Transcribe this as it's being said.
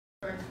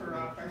Thanks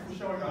for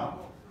showing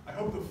up. I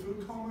hope the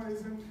food coma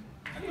isn't.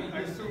 I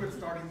assume it's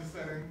starting to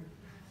set in.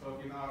 So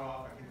if you're not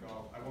off, I think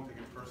I won't take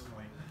it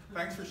personally.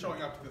 Thanks for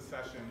showing up to this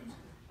session.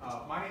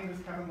 My name is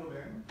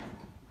Levin.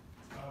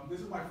 This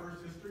is my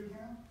first history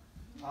camp.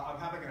 I'm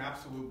having an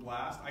absolute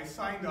blast. I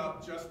signed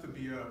up just to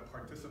be a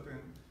participant.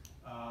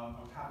 I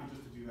was happy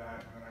just to do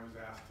that, and then I was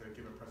asked to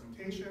give a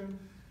presentation,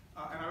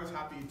 and I was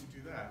happy to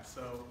do that.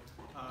 So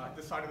I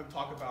decided to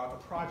talk about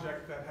a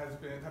project that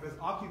has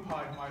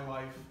occupied my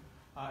life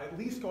at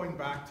least going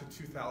back to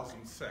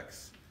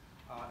 2006.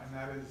 And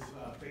that is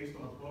based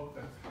on a book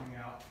that's coming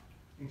out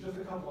in just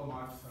a couple of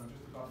months. I'm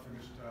just about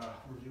finished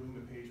reviewing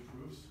the page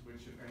proofs,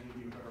 which if any of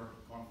you have ever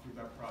gone through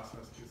that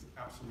process is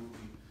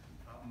absolutely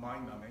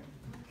mind-numbing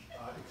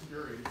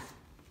experience.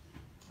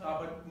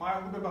 But a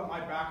little bit about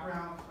my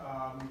background.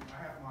 I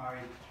have my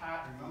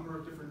hat in a number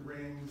of different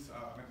rings.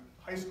 I'm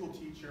a high school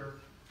teacher.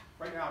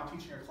 Right now I'm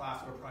teaching a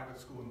class at a private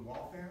school in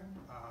Waltham.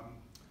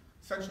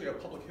 Essentially a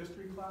public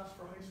history class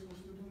for high school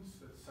students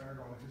that's centered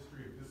on the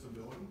history of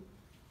disability.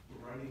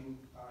 We're writing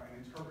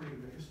and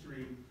interpreting the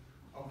history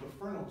of the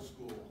Fernald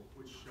School,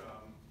 which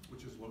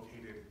is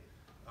located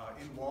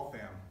in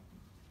Waltham.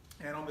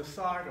 And on the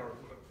side, or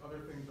other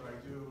things that I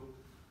do,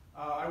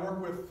 I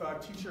work with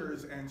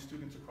teachers and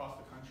students across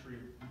the country.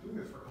 I'm doing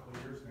this for a couple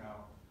of years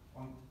now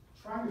on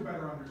trying to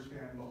better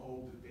understand the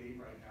whole debate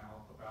right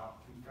now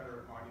about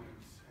Confederate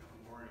monuments and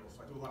memorials.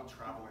 So I do a lot of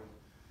traveling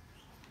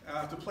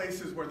to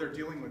places where they're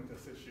dealing with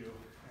this issue,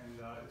 and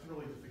it's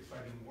really just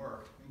exciting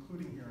work,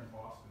 including here in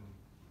Boston.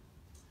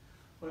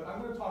 But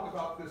I'm going to talk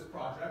about this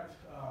project.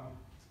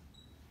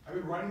 I've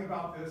been writing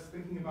about this,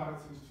 thinking about it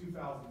since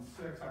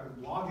 2006. I've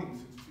been blogging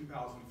since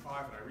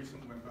 2005, and I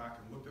recently went back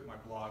and looked at my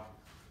blog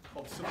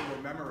called Civil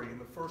War Memory, and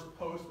the first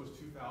post was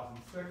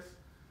 2006.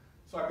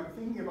 So I've been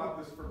thinking about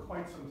this for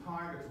quite some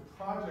time. It's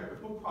a project, a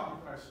book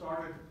project that I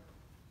started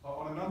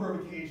on a number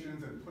of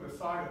occasions and put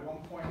aside at one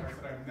point. I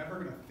said, I'm never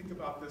going to think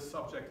about this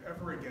subject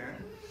ever again.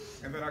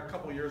 And then a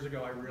couple of years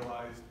ago, I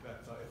realized that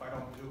if I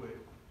don't do it,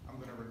 I'm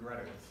going to regret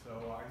it.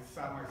 So I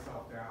sat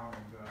myself down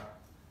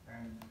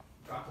and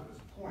got to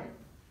this point.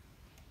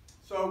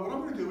 So what I'm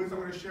going to do is I'm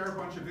going to share a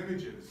bunch of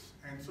images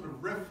and sort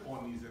of riff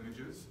on these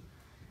images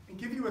and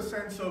give you a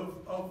sense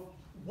of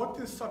what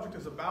this subject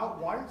is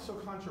about, why it's so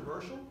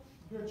controversial.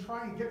 I'm going to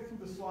try and get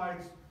through the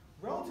slides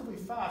relatively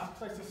fast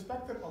because I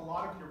suspect that a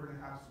lot of you are going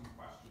to have some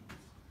questions.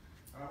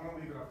 And I want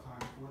to leave enough time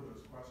for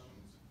those questions.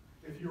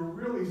 If you're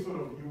really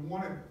you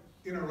want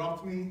to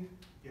interrupt me,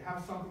 you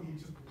have something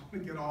you just want to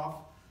get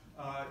off,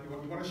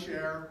 you want to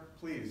share,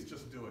 please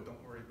just do it.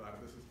 Don't worry about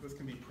it. This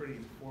can be pretty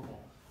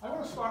informal. I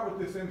want to start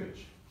with this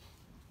image.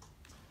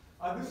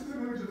 This is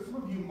an image that some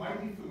of you might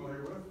be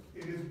familiar with.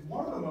 It is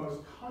one of the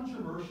most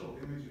controversial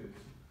images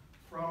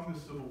from the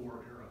Civil War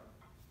era.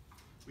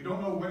 We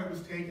don't know when it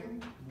was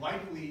taken,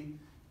 likely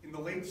in the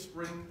late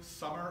spring,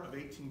 summer of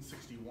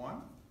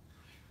 1861.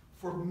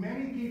 For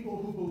many people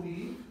who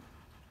believe,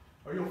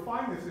 or you'll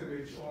find this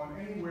image on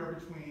anywhere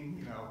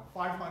between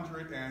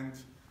 500 and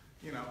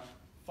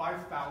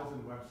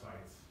 5,000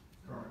 websites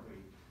currently.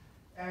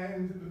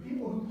 And the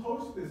people who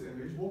post this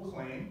image will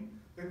claim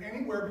that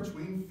anywhere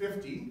between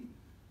 50,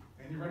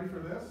 and you ready for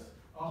this?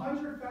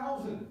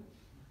 100,000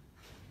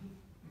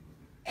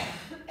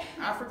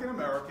 African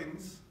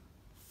Americans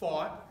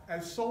fought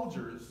as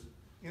soldiers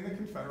in the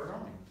Confederate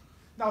Army.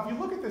 Now, if you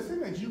look at this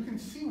image, you can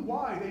see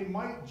why they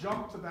might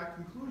jump to that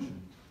conclusion.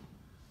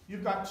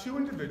 You've got two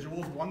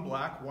individuals, one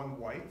black, one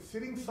white,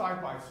 sitting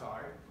side by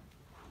side.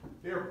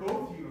 They are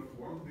both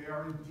uniformed. They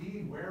are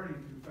indeed wearing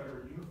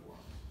Confederate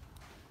uniforms.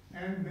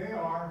 And they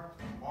are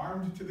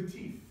armed to the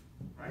teeth,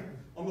 right?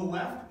 On the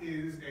left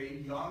is a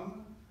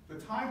young, the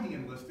time he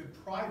enlisted,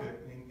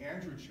 private named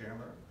Andrew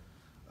Chandler.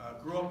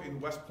 Grew up in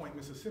West Point,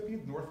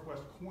 Mississippi,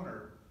 northwest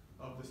corner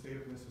of the state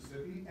of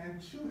Mississippi.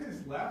 And to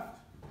his left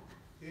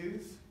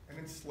is an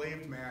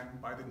enslaved man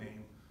by the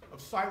name of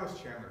Silas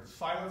Chandler.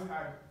 Silas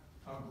had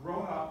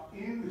grown up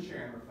in the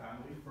Chandler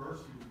family.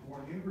 First, he was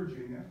born in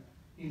Virginia.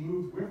 He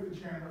moved with the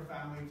Chandler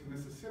family to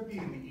Mississippi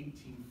in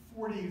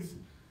the 1840s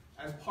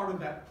as part of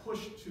that push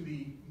to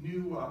the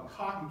new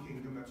cotton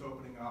kingdom that's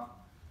opening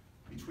up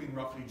between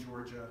roughly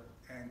Georgia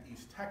and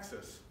East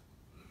Texas.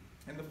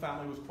 And the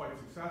family was quite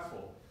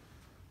successful.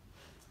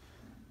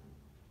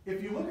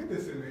 If you look at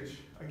this image,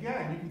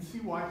 again, you can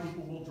see why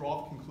people will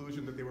draw the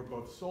conclusion that they were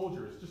both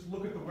soldiers. Just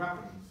look at the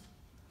weapons.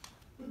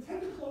 But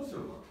take a closer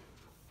look.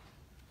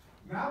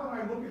 Now when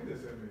I look at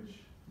this image,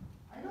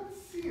 I don't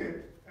see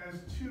it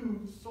as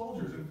two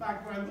soldiers. In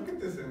fact, when I look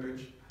at this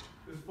image,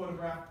 this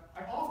photograph,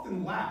 I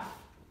often laugh.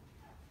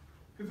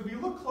 Because if you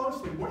look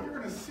closely, what you're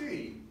going to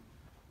see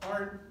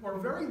are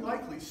very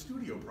likely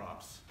studio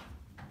props.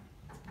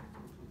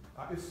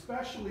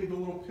 Especially the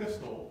little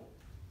pistol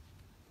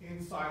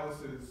in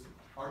Silas's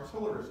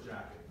artillerist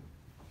jacket.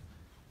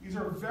 These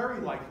are very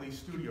likely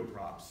studio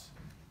props.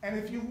 And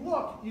if you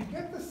look, you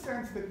get the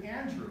sense that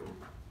Andrew,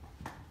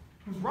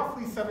 who's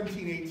roughly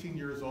 17, 18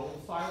 years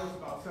old, Silas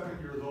about 7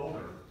 years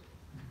older,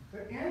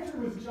 that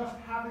Andrew was just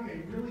having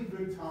a really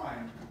good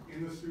time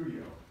in the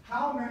studio.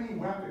 How many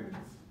weapons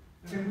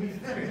can we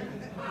fit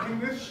in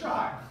this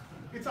shot?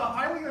 It's a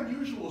highly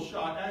unusual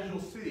shot, as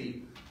you'll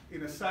see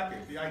in a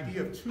second. The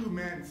idea of two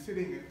men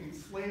sitting, an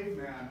enslaved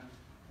man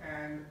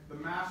and the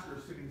master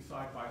sitting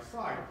side by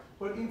side.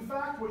 But in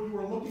fact, what you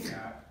are looking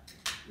at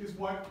is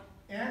what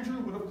Andrew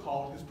would have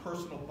called his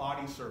personal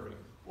body servant,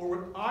 or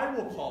what I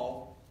will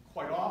call,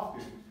 quite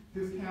often,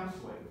 his camp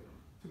slave,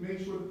 to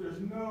make sure that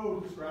there's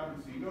no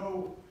discrepancy,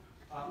 no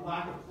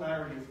lack of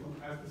clarity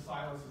as to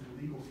Silas's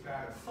legal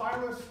status.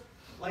 Silas,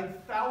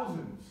 like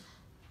thousands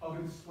of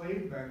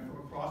enslaved men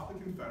from across the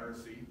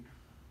Confederacy,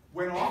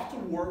 went off to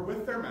war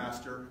with their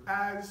master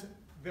as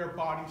their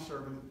body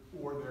servant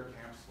or their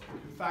camp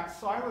slave. In fact,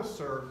 Silas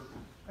served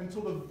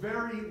until the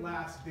very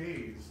last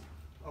days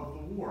of the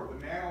war. The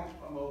man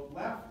on the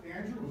left,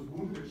 Andrew, was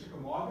wounded at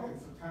Chickamauga in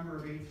September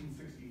of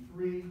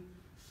 1863.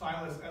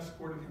 Silas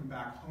escorted him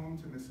back home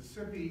to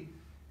Mississippi,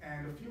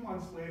 and a few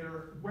months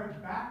later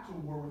went back to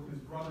war with his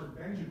brother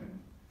Benjamin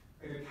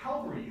in a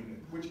cavalry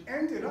unit, which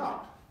ended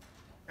up,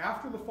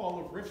 after the fall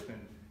of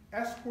Richmond,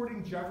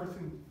 escorting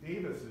Jefferson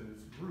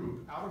Davis's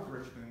group out of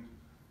Richmond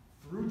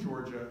through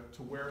Georgia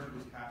to where he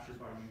was captured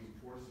by Union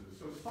forces.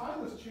 So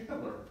Silas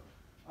Chandler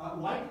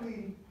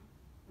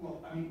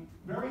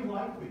very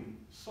likely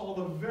saw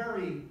the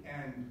very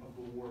end of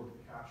the war with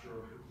the capture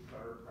of the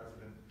Confederate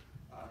President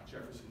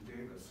Jefferson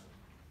Davis.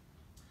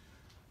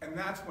 And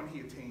that's when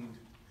he attained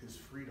his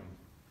freedom.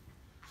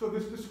 So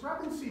this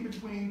discrepancy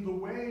between the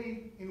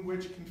way in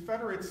which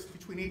Confederates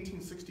between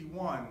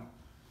 1861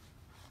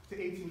 to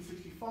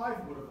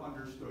 1865 would have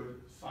understood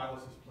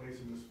Silas's place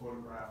in this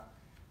photograph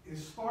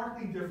is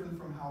starkly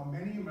different from how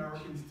many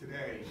Americans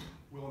today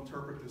will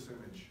interpret this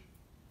image.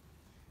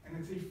 And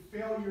it's a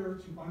failure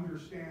to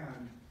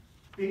understand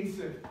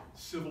basic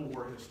Civil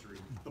War history.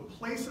 The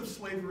place of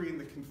slavery in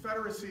the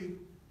Confederacy,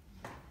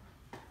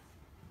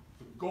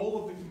 the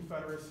goal of the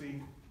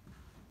Confederacy,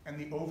 and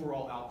the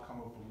overall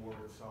outcome of the war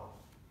itself.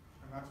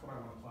 And that's what I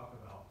want to talk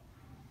about.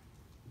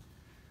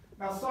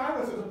 Now,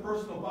 Silas is a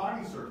personal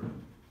body servant.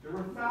 There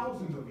were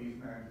thousands of these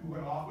men who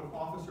went off with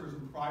officers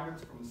and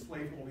privates from the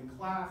slaveholding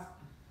class.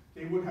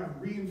 They would have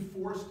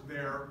reinforced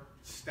their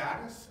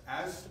status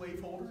as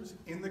slaveholders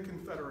in the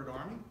Confederate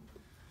Army.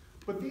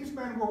 But these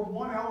men were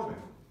one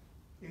element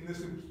in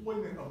this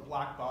employment of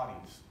black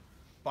bodies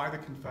by the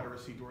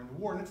Confederacy during the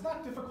war. And it's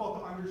not difficult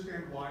to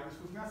understand why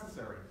this was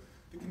necessary.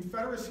 The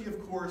Confederacy,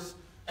 of course,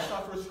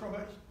 suffers from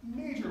a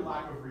major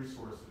lack of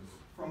resources,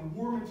 from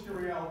war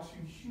material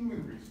to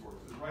human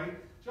resources, right?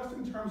 Just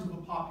in terms of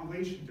the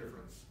population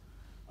difference.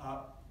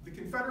 The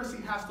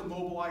Confederacy has to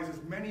mobilize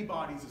as many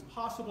bodies as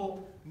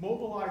possible.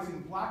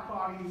 Mobilizing black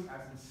bodies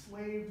as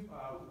enslaved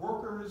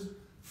workers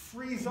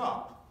frees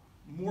up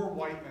more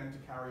white men to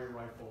carry a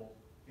rifle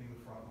in the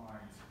front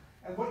lines.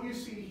 And what you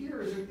see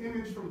here is an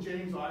image from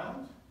James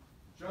Island,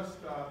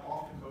 just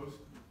off the coast,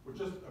 or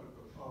just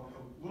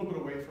a little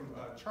bit away from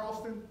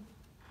Charleston,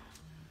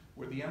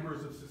 where the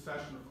embers of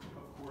secession,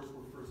 of course,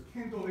 were first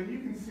kindled. And you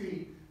can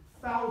see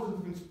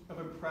thousands of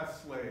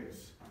impressed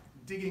slaves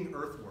digging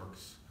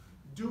earthworks,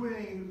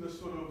 doing the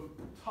sort of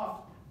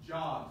tough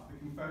jobs the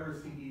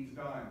Confederacy needs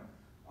done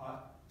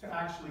to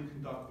actually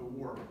conduct the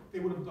war. They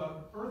would have done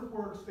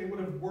earthworks, they would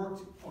have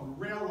worked on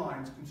rail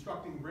lines,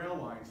 constructing rail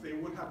lines, they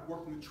would have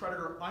worked in the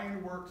Tredegar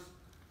Iron Works,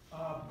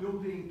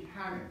 building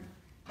cannon.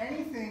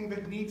 Anything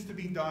that needs to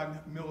be done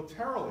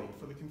militarily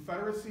for the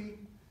Confederacy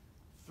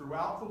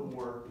throughout the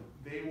war,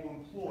 they will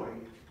employ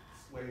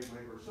slave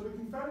labor. So the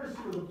Confederacy,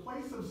 or the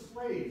place of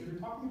slaves,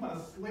 you're talking about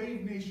a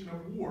slave nation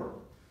of war,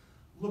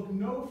 look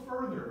no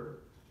further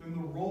than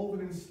the role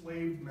that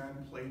enslaved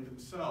men played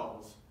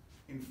themselves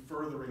in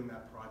furthering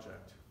that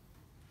project.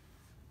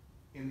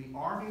 In the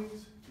armies,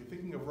 if you're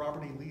thinking of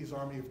Robert E. Lee's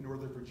Army of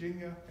Northern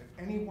Virginia,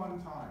 at any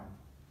one time,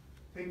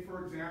 take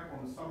for example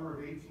in the summer of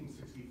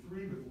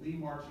 1863 with Lee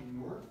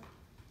marching north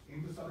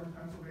into southern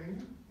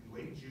Pennsylvania in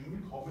late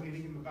June,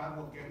 culminating in the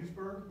Battle of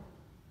Gettysburg,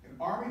 an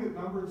army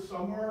that numbered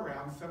somewhere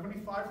around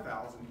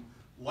 75,000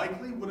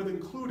 likely would have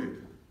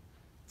included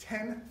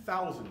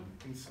 10,000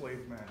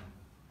 enslaved men.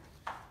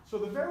 So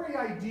the very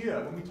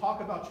idea, when we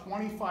talk about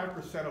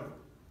 25% of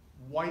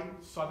white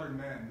Southern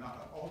men,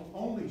 not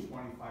only 25%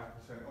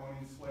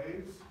 owning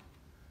slaves,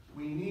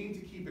 we need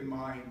to keep in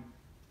mind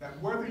that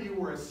whether you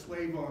were a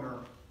slave owner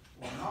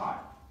or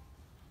not,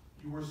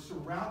 you were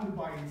surrounded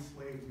by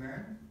enslaved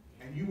men,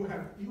 and you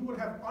would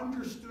have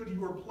understood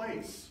your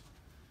place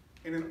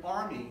in an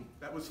army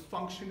that was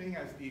functioning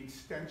as the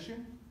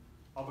extension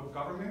of a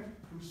government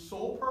whose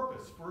sole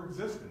purpose for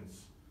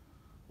existence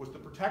was the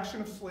protection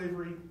of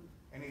slavery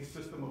and a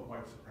system of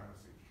white supremacy.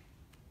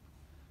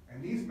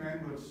 And these men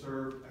would have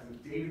served as a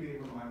day-to-day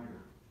reminder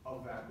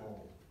of that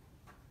goal.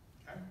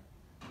 Okay?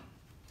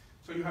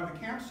 So you have the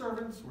camp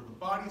servants, or the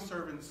body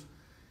servants,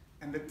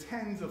 and the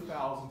tens of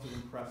thousands of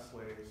impressed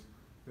slaves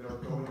that are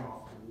going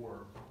off to war,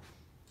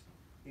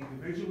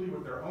 individually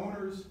with their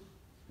owners,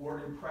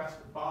 or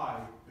impressed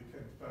by the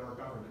Confederate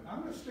government.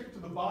 I'm going to stick to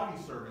the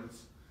body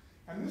servants,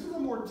 and this is a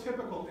more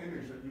typical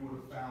image that you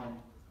would have found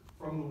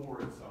from the war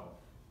itself.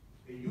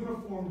 A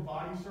uniformed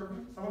body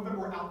servant. Some of them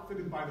were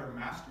outfitted by their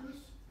masters.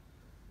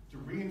 to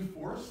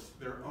reinforce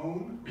their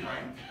own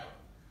rank.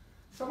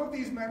 Some of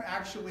these men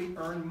actually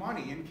earned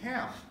money in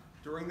camp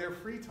during their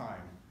free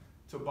time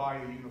to buy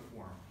a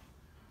uniform,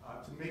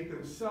 to make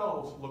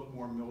themselves look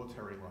more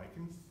military-like.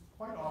 And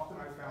quite often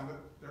I found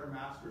that their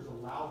masters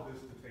allowed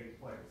this to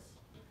take place.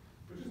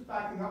 But just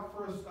backing up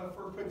for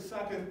a quick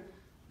second,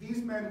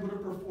 these men would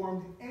have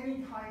performed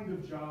any kind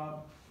of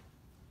job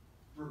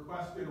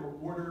requested or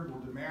ordered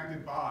or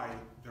demanded by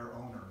their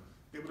owner.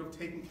 They would have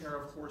taken care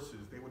of horses.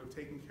 They would have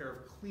taken care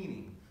of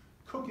cleaning.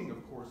 Cooking,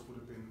 of course, would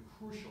have been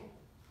crucial.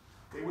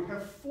 They would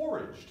have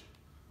foraged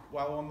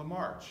while on the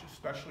march,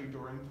 especially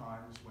during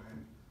times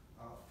when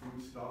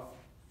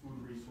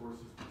food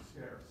resources were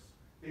scarce.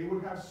 They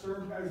would have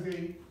served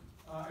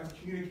as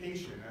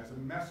communication, as a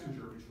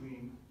messenger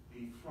between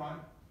the front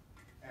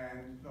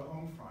and the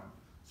home front.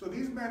 So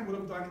these men would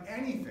have done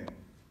anything,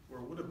 or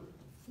would have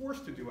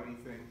forced to do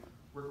anything,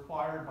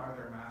 required by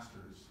their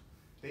masters.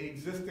 They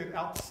existed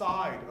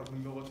outside of the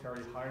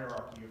military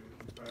hierarchy of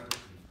the Confederacy.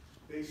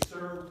 They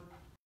served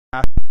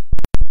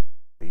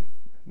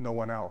no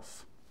one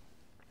else.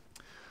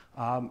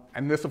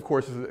 And this, of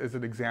course, is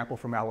an example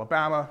from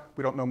Alabama.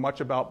 We don't know much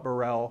about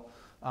Burrell,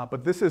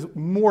 but this is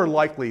more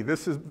likely,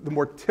 this is the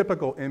more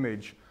typical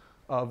image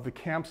of the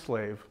camp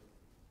slave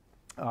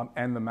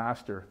and the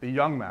master, the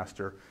young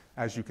master,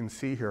 as you can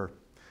see here.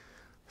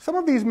 Some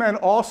of these men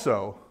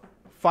also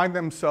find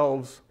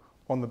themselves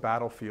on the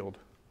battlefield.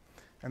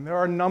 And there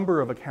are a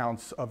number of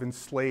accounts of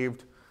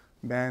enslaved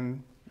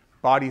men,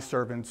 body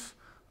servants,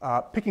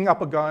 picking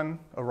up a gun,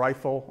 a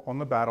rifle on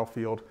the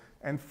battlefield,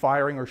 and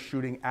firing or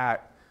shooting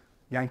at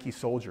Yankee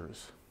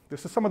soldiers.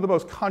 This is some of the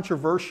most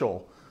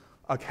controversial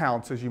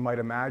accounts, as you might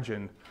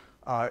imagine,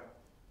 that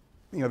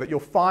you'll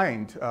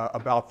find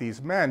about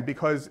these men,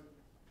 because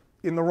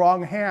in the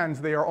wrong hands,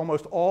 they are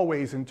almost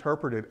always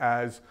interpreted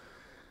as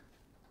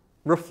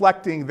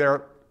reflecting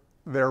their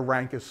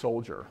rank as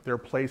soldier, their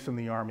place in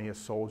the army as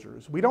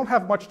soldiers. We don't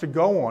have much to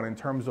go on in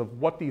terms of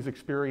what these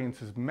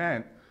experiences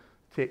meant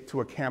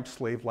to a camp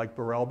slave like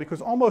Burrell,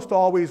 because almost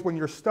always when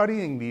you're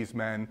studying these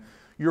men,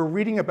 you're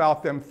reading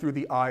about them through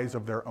the eyes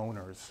of their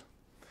owners.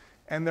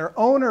 And their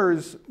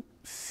owners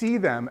see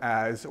them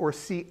as, or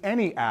see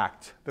any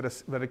act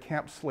that a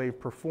camp slave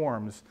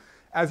performs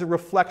as a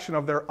reflection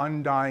of their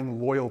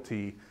undying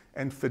loyalty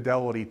and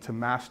fidelity to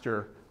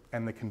master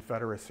and the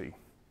Confederacy.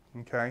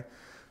 Okay?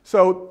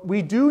 So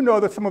we do know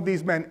that some of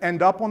these men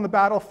end up on the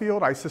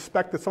battlefield. I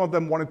suspect that some of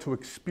them wanted to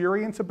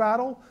experience a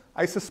battle.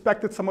 I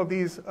suspect that some of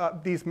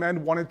these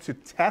men wanted to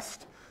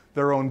test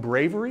their own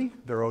bravery,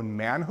 their own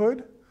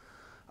manhood.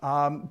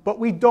 But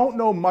we don't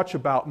know much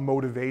about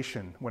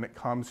motivation when it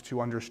comes to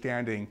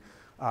understanding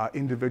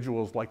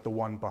individuals like the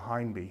one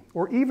behind me,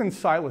 or even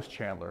Silas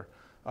Chandler,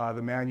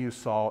 the man you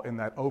saw in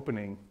that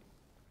opening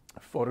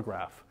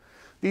photograph.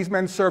 These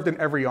men served in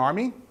every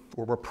army,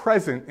 or were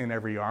present in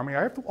every army.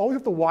 I always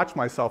have to watch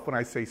myself when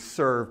I say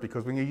serve,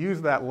 because when you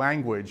use that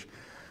language,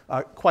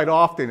 quite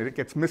often it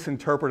gets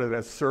misinterpreted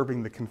as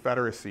serving the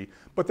Confederacy.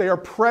 But they are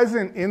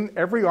present in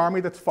every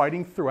army that's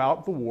fighting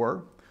throughout the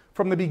war,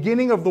 from the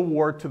beginning of the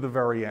war to the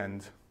very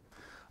end.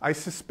 I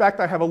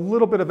suspect I have a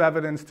little bit of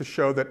evidence to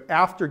show that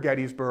after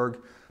Gettysburg,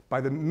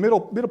 by the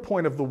middle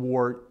point of the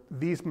war,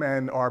 these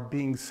men are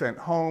being sent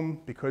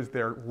home because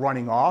they're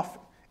running off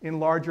in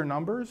larger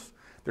numbers.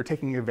 They're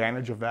taking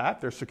advantage of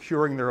that. They're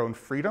securing their own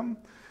freedom.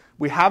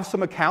 We have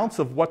some accounts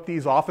of what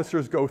these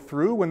officers go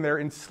through when they're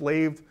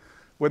enslaved,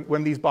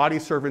 when these body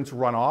servants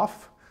run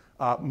off.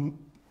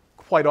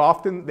 Quite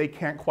often, they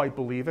can't quite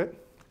believe it.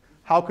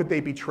 How could they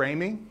betray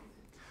me?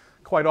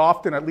 Quite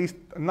often, at least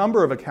a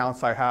number of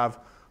accounts I have,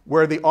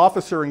 where the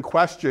officer in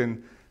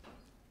question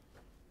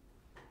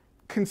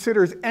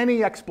considers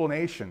any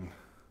explanation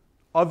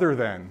other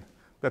than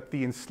that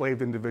the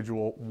enslaved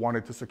individual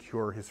wanted to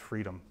secure his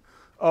freedom.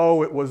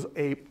 Oh, it was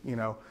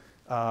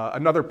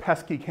another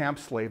pesky camp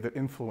slave that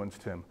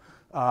influenced him.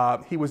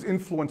 He was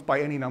influenced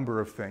by any number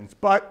of things.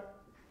 But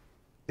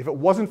if it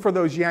wasn't for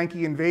those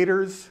Yankee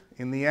invaders,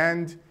 in the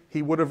end,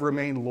 he would have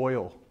remained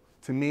loyal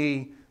to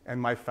me and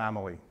my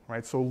family,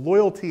 right? So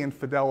loyalty and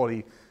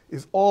fidelity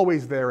is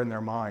always there in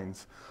their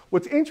minds.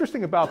 What's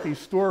interesting about these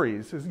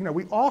stories is,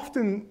 we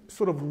often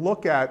sort of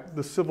look at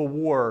the Civil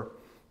War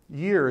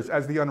years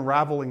as the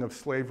unraveling of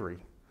slavery.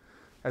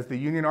 As the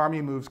Union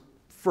Army moves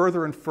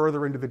further and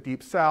further into the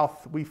Deep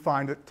South, we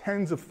find that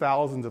tens of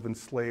thousands of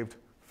enslaved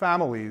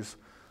families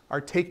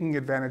are taking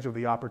advantage of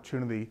the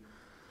opportunity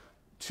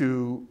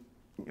to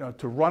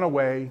run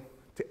away,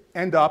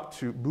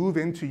 to move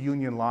into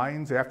Union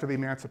lines. After the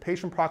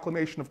Emancipation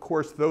Proclamation, of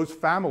course, those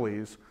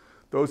families,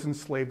 those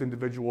enslaved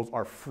individuals,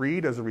 are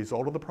freed as a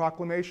result of the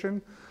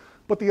proclamation.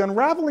 But the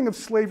unraveling of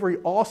slavery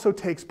also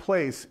takes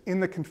place in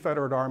the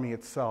Confederate Army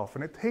itself,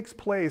 and it takes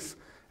place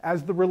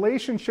as the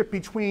relationship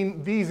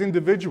between these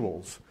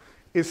individuals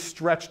is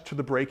stretched to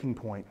the breaking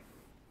point.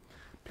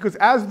 Because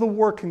as the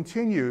war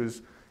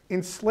continues,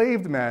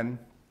 enslaved men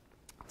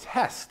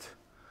test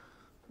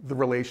the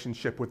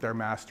relationship with their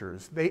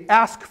masters. They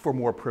ask for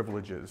more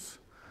privileges.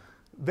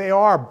 They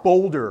are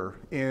bolder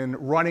in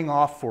running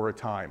off for a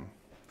time.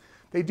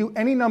 They do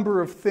any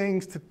number of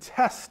things to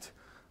test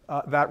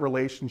that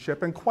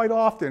relationship, and quite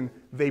often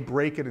they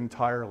break it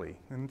entirely.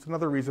 And it's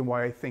another reason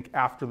why I think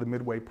after the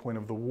midway point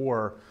of the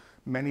war,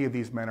 many of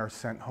these men are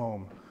sent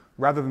home,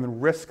 rather than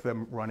risk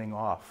them running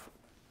off.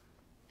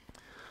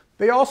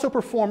 They also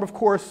perform, of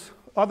course,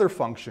 other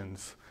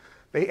functions.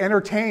 They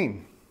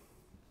entertain.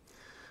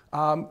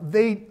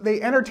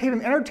 They entertain,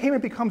 and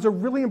entertainment becomes a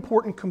really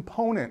important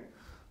component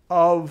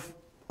of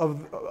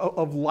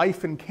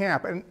life in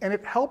camp, and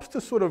it helps to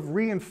sort of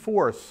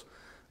reinforce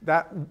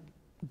that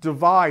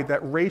divide, that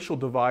racial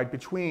divide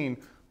between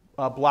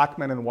black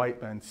men and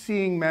white men.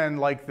 Seeing men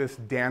like this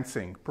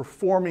dancing,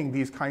 performing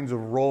these kinds of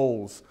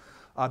roles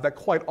that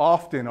quite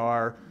often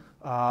are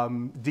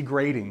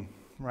degrading,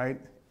 right?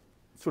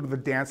 Sort of the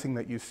dancing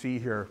that you see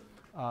here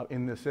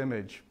in this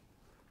image.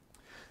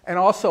 And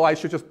also, I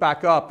should just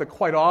back up that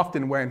quite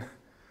often when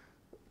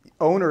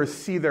owners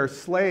see their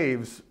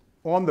slaves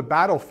on the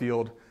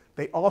battlefield,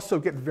 they also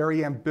get very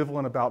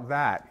ambivalent about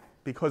that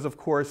because, of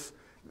course,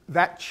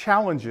 that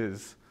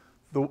challenges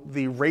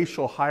the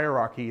racial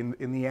hierarchy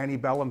in the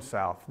antebellum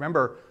South.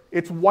 Remember,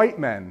 it's white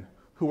men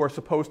who are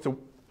supposed to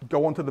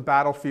go onto the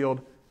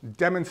battlefield,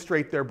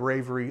 demonstrate their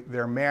bravery,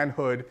 their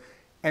manhood,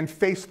 and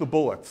face the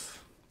bullets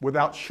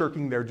without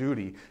shirking their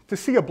duty. To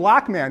see a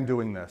black man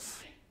doing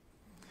this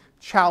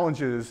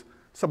challenges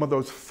some of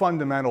those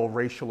fundamental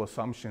racial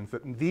assumptions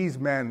that these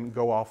men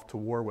go off to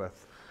war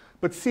with.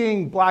 But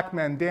seeing black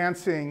men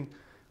dancing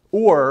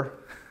or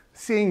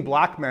seeing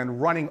black men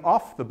running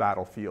off the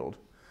battlefield,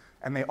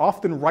 and they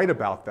often write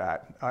about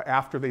that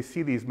after they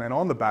see these men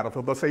on the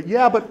battlefield. They'll say,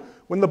 yeah, but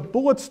when the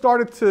bullets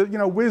started to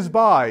whiz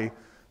by,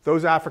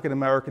 those African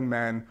American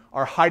men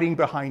are hiding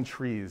behind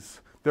trees.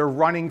 They're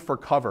running for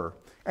cover.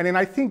 And in,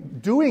 I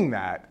think, doing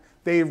that,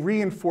 they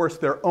reinforce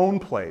their own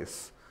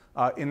place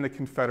in the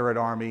Confederate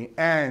Army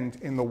and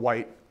in the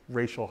white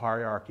racial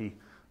hierarchy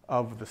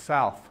of the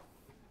South.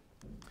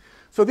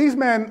 So these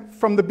men,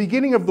 from the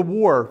beginning of the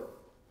war,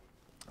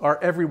 are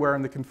everywhere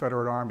in the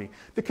Confederate Army.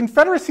 The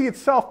Confederacy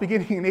itself,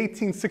 beginning in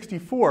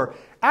 1864,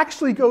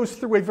 actually goes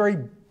through a very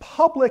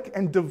public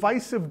and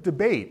divisive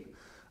debate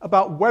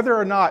about whether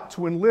or not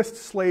to enlist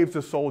slaves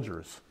as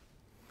soldiers.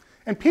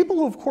 And people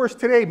who, of course,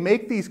 today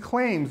make these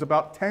claims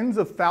about tens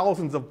of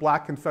thousands of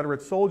black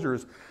Confederate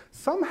soldiers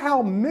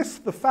somehow miss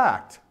the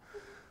fact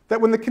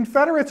that when the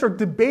Confederates are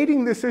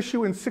debating this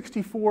issue in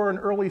 64 and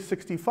early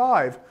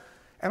 65,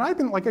 and I've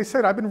been, like I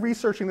said, I've been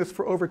researching this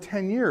for over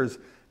 10 years,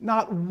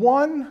 not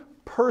one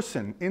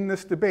person in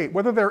this debate,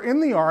 whether they're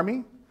in the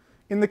Army,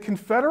 in the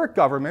Confederate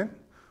government,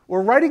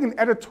 or writing an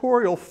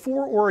editorial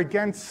for or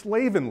against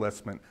slave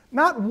enlistment,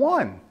 not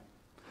one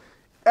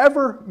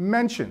ever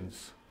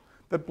mentions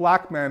that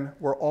black men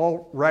were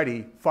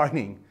already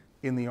fighting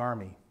in the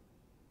Army.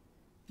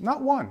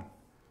 Not one.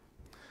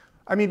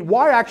 I mean,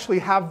 why actually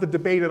have the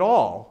debate at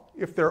all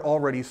if they're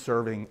already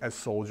serving as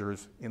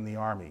soldiers in the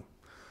Army?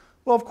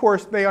 Well, of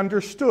course, they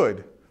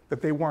understood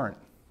that they weren't.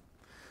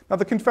 Now,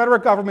 the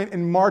Confederate government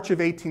in March of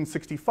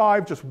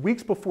 1865, just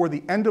weeks before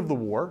the end of the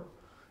war,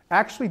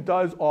 actually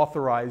does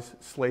authorize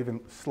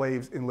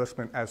slaves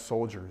enlistment as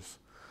soldiers.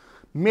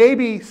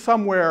 Maybe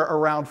somewhere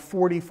around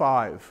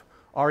 45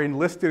 are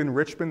enlisted in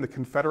Richmond, the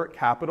Confederate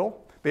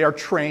capital. They are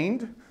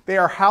trained. They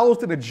are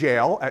housed in a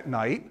jail at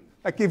night.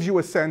 That gives you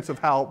a sense of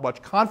how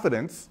much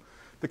confidence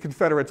the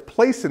Confederates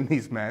place in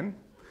these men.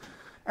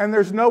 And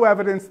there's no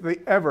evidence that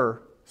they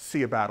ever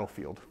see a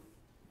battlefield.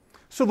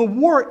 So the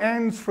war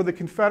ends for the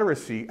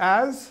Confederacy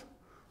as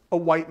a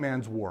white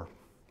man's war.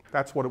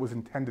 That's what it was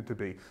intended to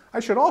be. I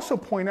should also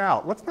point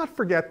out, let's not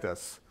forget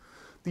this,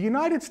 the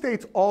United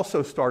States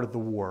also started the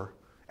war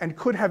and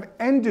could have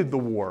ended the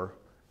war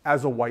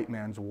as a white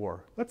man's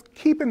war. Let's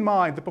keep in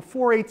mind that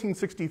before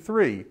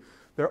 1863,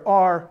 there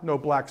are no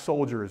black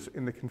soldiers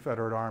in the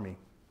Confederate Army.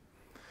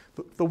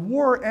 The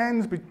war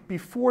ends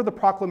before the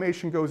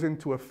proclamation goes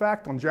into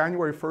effect on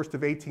January 1st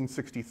of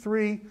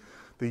 1863.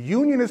 The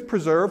Union is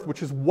preserved,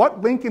 which is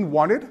what Lincoln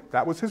wanted.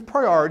 That was his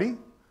priority.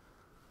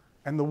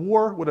 And the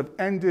war would have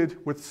ended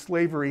with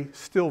slavery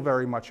still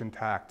very much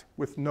intact,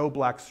 with no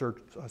black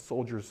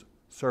soldiers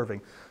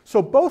serving.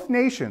 So both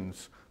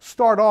nations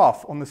start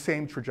off on the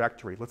same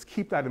trajectory. Let's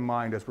keep that in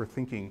mind as we're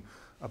thinking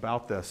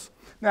about this.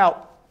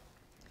 Now,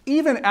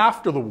 even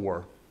after the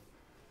war,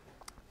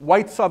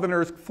 white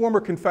Southerners,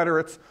 former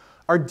Confederates,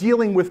 are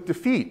dealing with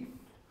defeat,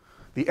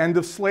 the end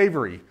of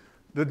slavery,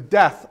 the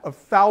death of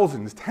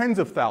thousands, tens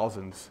of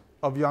thousands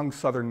of young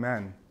Southern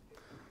men,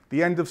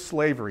 the end of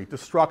slavery,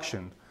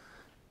 destruction.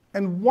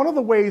 And one of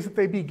the ways that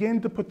they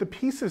begin to put the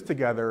pieces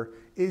together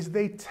is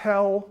they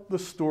tell the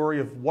story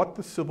of what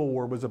the Civil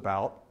War was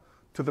about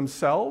to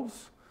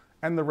themselves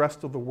and the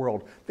rest of the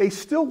world. They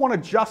still want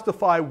to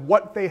justify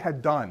what they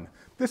had done.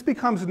 This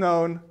becomes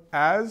known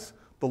as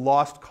the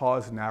lost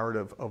cause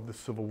narrative of the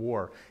Civil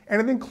War.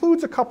 And it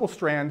includes a couple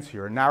strands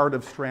here,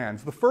 narrative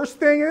strands. The first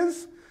thing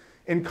is,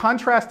 in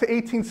contrast to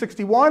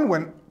 1861,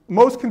 when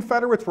most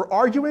Confederates were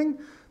arguing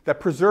that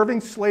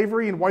preserving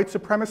slavery and white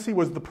supremacy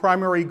was the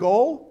primary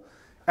goal,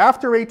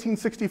 After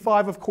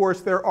 1865, of course,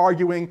 they're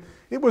arguing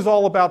it was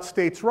all about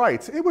states'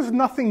 rights. It was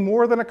nothing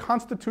more than a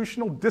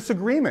constitutional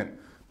disagreement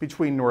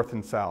between North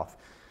and South.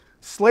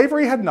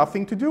 Slavery had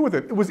nothing to do with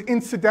it. It was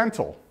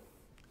incidental,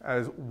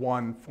 as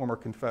one former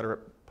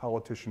Confederate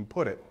politician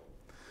put it.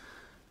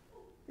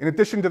 In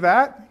addition to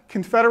that,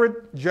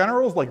 Confederate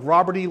generals like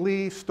Robert E.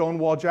 Lee,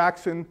 Stonewall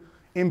Jackson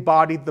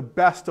embodied the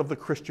best of the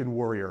Christian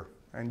warrior,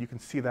 and you can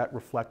see that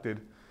reflected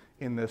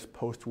in this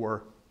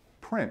post-war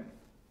print.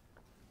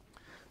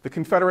 The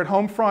Confederate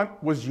home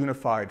front was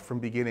unified from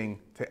beginning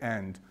to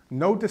end.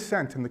 No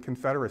dissent in the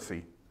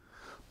Confederacy.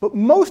 But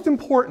most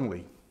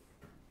importantly,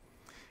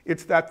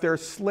 it's that their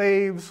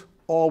slaves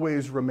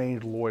always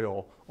remained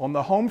loyal on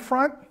the home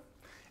front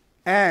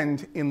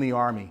and in the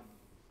army.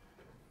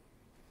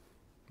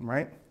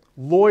 Right?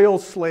 Loyal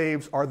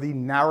slaves are the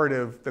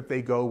narrative that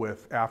they go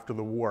with after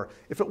the war.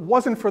 If it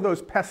wasn't for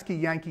those pesky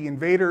Yankee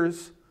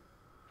invaders,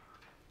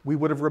 we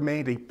would have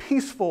remained a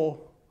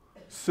peaceful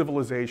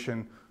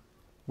civilization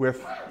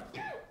with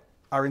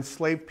our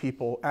enslaved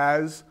people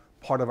as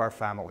part of our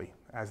family,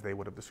 as they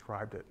would have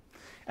described it.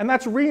 And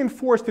that's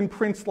reinforced in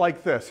prints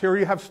like this. Here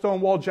you have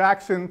Stonewall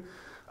Jackson,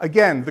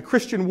 again, the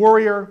Christian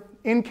warrior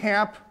in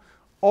camp,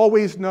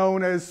 always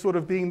known as sort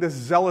of being this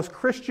zealous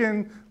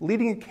Christian,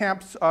 leading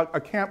a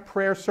camp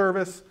prayer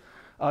service.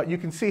 You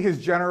can see his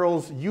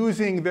generals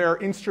using their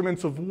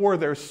instruments of war,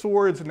 their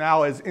swords,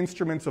 now as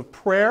instruments of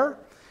prayer.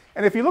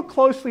 And if you look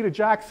closely to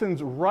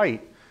Jackson's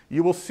right,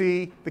 you will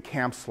see the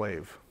camp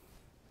slave.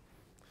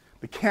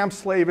 The camp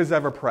slave is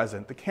ever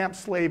present. The camp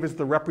slave is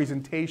the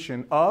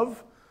representation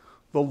of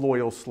the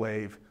loyal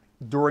slave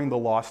during the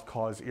Lost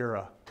Cause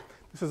era.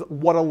 This is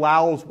what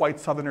allows white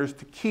Southerners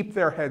to keep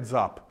their heads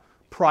up,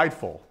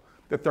 prideful,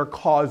 that their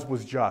cause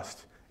was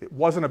just. It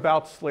wasn't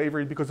about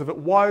slavery, because if it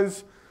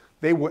was,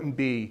 they wouldn't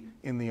be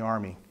in the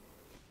army.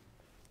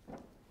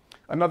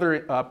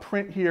 Another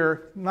print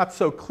here, not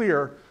so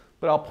clear,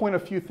 but I'll point a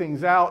few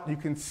things out. You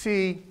can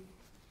see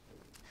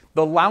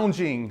the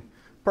lounging,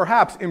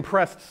 perhaps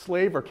impressed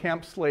slave or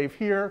camp slave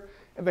here,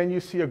 and then you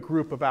see a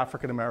group of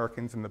African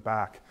Americans in the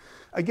back.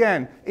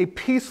 Again, a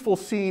peaceful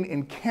scene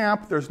in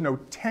camp. There's no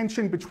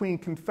tension between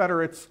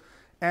Confederates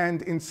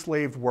and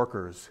enslaved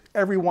workers.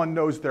 Everyone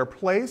knows their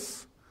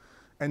place,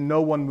 and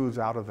no one moves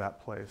out of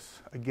that place.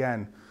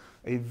 Again,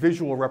 a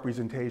visual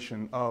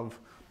representation of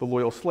the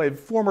loyal slave.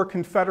 Former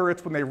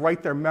Confederates, when they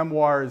write their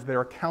memoirs,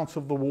 their accounts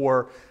of the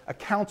war,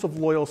 accounts of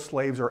loyal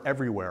slaves are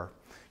everywhere.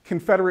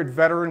 Confederate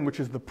Veteran, which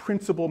is the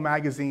principal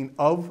magazine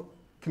of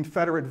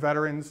Confederate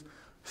veterans,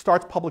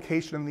 starts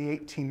publication in the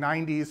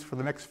 1890s. For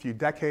the next few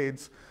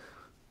decades,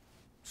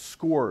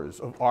 scores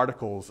of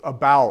articles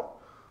about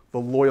the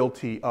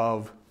loyalty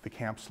of the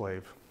camp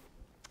slave.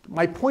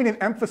 My point in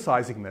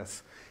emphasizing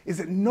this is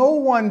that no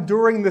one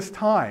during this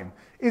time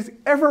is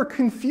ever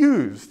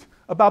confused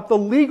about the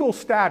legal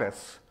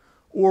status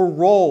or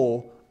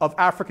role of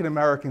African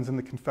Americans in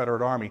the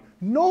Confederate Army.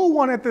 No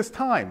one at this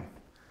time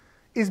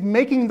is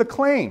making the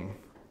claim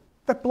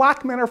that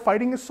black men are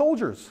fighting as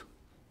soldiers.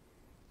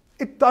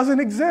 It doesn't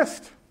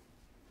exist.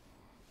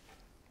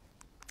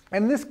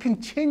 And this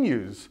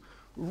continues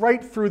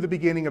right through the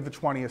beginning of the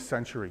 20th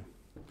century.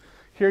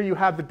 Here you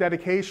have the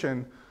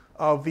dedication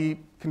of the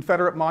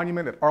Confederate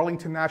monument at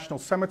Arlington National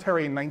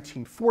Cemetery in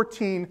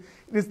 1914.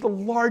 It is the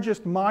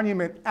largest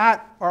monument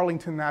at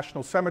Arlington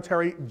National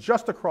Cemetery,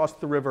 just across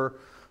the river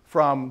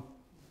from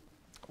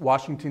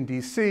Washington,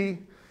 D.C.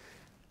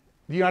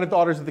 The United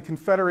Daughters of the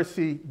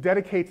Confederacy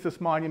dedicates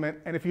this monument,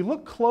 and if you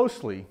look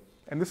closely,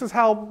 and this is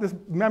how this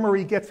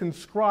memory gets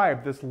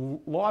inscribed, this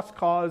lost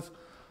cause,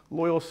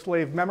 loyal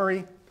slave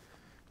memory,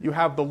 you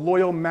have the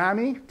loyal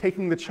mammy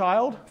taking the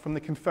child from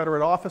the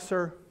Confederate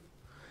officer.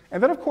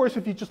 And then, of course,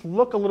 if you just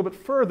look a little bit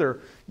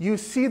further, you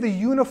see the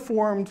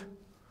uniformed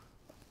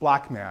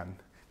black man,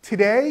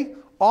 today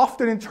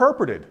often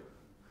interpreted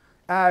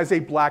as a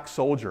black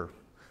soldier.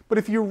 But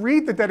if you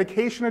read the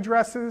dedication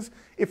addresses,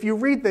 if you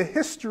read the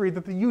history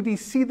that the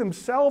UDC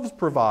themselves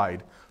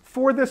provide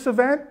for this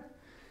event,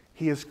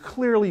 he is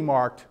clearly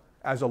marked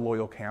as a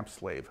loyal camp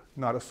slave,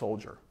 not a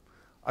soldier.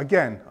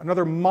 Again,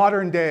 another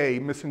modern-day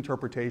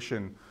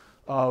misinterpretation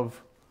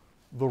of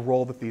the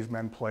role that these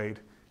men played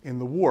in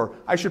the war.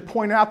 I should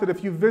point out that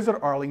if you visit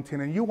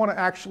Arlington and you want to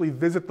actually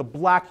visit the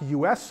black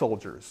US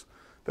soldiers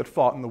that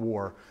fought in the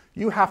war,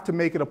 you have to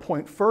make it a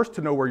point first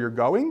to know where you're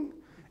going,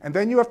 and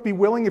then you have to be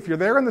willing, if you're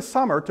there in the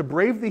summer, to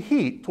brave the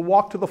heat, to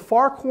walk to the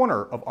far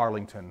corner of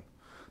Arlington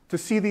to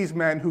see these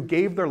men who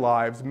gave their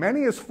lives,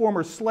 many as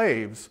former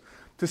slaves,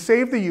 to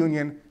save the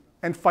Union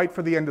and fight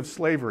for the end of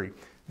slavery.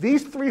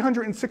 These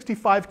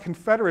 365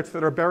 Confederates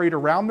that are buried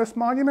around this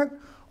monument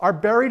are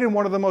buried in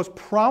one of the most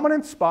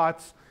prominent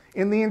spots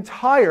in the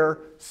entire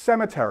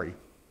cemetery.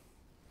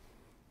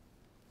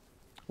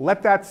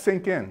 Let that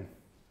sink in.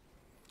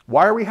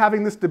 Why are we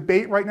having this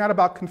debate right now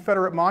about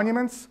Confederate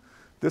monuments?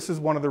 This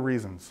is one of the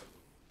reasons.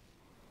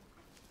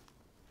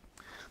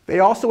 They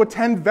also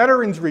attend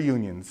veterans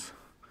reunions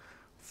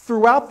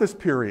throughout this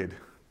period.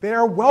 They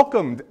are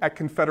welcomed at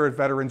Confederate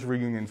veterans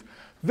reunions.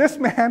 This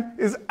man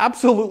is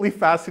absolutely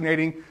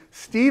fascinating.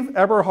 Steve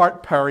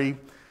Eberhard Perry.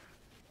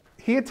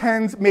 He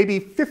attends maybe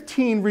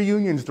 15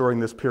 reunions during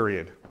this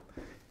period.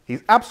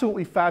 He's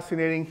absolutely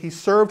fascinating. He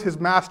served his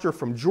master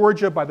from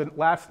Georgia by the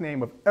last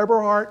name of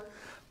Eberhard.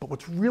 But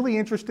what's really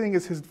interesting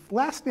is his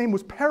last name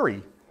was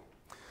Perry.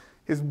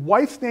 His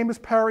wife's name is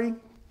Perry.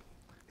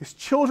 His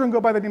children go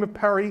by the name of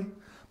Perry.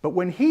 But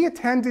when he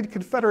attended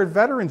Confederate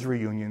veterans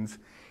reunions,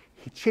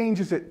 he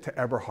changes it to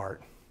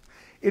Eberhard.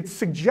 It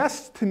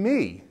suggests to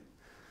me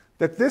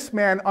that this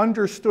man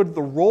understood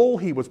the role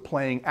he was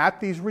playing at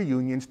these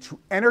reunions to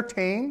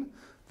entertain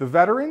the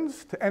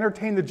veterans, to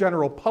entertain the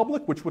general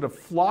public, which would have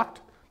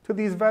flocked to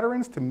these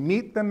veterans to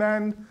meet the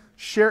men,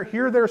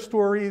 hear their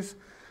stories.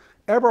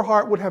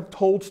 Eberhard would have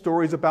told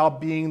stories about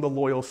being the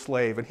loyal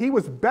slave, and he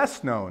was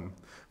best known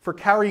for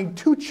carrying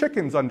 2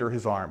 chickens under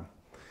his arm.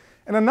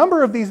 And a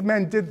number of these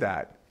men did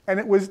that, and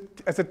it was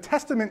as a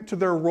testament to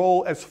their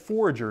role as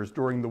foragers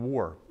during the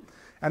war.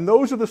 And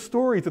those are the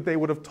stories that they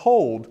would have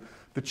told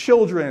the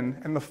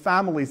children and the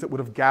families that would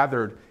have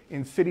gathered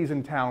in cities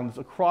and towns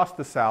across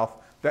the South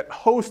that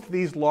host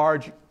these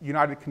large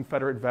United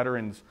Confederate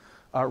Veterans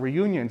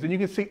reunions. And you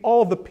can see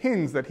all of the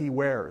pins that he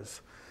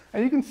wears.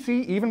 And you can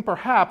see even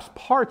perhaps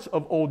parts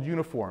of old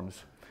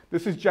uniforms.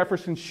 This is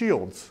Jefferson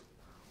Shields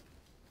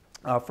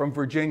from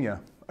Virginia.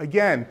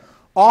 Again,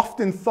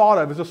 often thought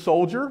of as a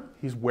soldier.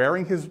 He's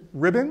wearing his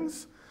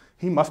ribbons.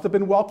 He must have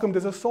been welcomed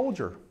as a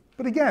soldier.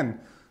 But again,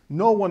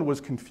 no one was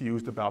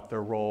confused about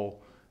their role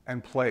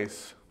and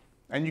place.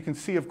 And you can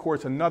see, of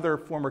course, another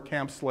former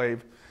camp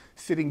slave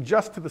sitting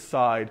just to the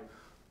side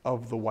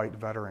of the white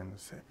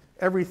veterans.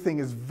 Everything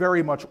is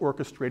very much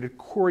orchestrated,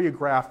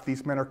 choreographed.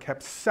 These men are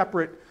kept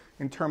separate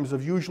in terms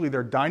of usually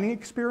their dining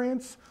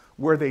experience,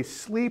 where they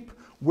sleep,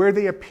 where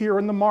they appear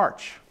in the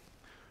march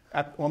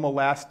on the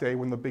last day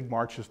when the big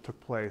marches took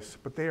place.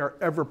 But they are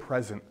ever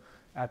present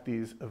at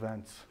these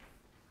events.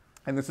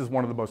 And this is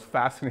one of the most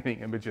fascinating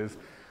images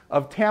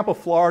of Tampa,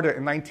 Florida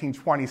in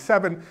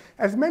 1927.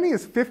 As many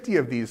as 50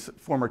 of these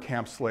former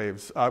camp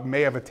slaves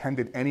may have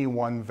attended any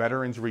one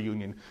veterans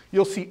reunion.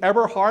 You'll see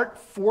Eberhard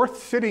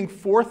sitting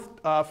fourth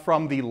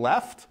from the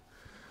left.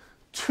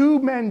 2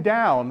 men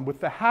down with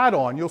the hat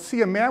on, you'll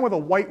see a man with a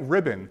white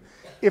ribbon.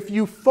 If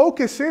you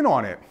focus in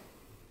on it,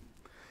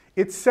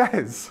 it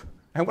says,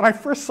 and when I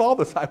first saw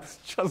this, I was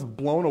just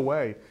blown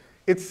away.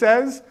 It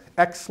says,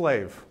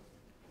 ex-slave.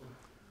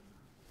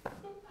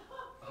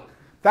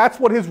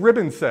 That's what his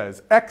ribbon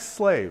says,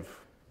 ex-slave.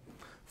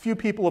 Few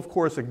people, of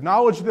course,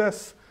 acknowledge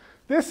this.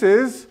 This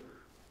is,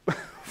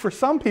 for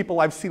some people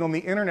I've seen on the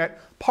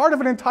internet, part of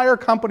an entire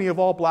company of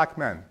all black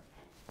men.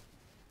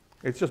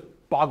 It just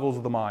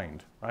boggles the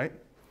mind, right?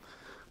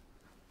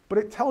 But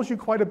it tells you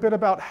quite a bit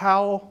about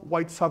how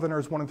white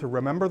Southerners wanted to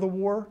remember the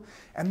war.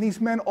 And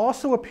these men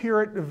also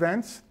appear at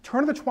events,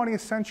 turn of the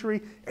 20th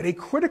century, at a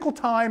critical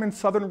time in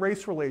Southern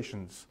race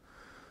relations.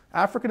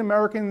 African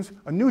Americans,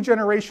 a new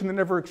generation that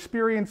never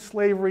experienced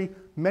slavery,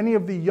 many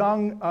of the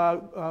young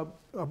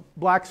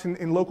blacks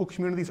in local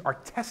communities are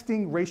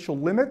testing racial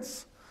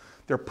limits.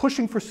 They're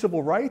pushing for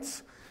civil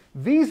rights.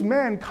 These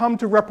men come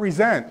to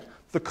represent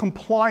the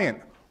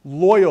compliant,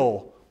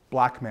 loyal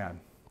black man.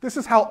 This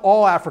is how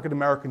all African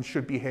Americans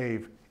should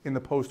behave in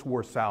the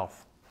post-war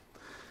South.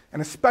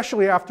 And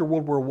especially after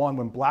World War I,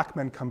 when black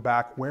men come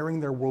back wearing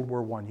their World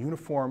War I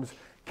uniforms,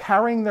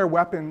 carrying their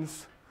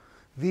weapons,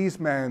 these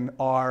men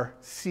are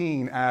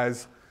seen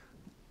as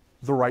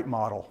the right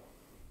model.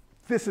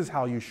 This is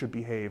how you should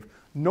behave.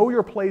 Know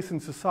your place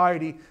in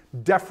society,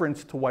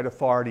 deference to white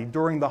authority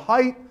during the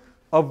height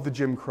of the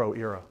Jim Crow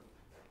era.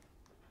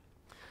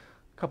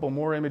 A couple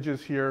more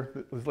images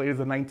here, as late as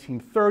the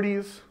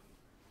 1930s.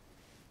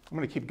 I'm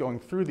going to keep going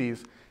through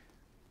these.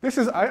 It's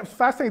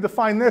fascinating to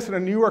find this in a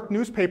New York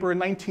newspaper in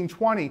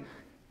 1920,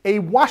 a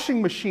washing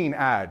machine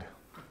ad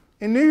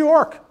in New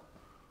York.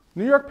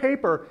 New York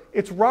paper,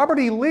 it's Robert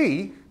E.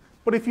 Lee,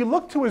 but if you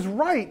look to his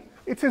right,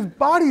 it's his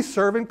body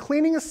servant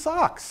cleaning his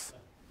socks.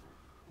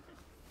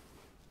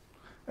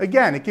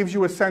 Again, it gives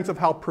you a sense of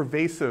how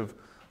pervasive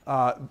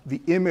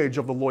the image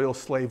of the loyal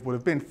slave would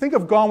have been. Think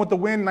of Gone with the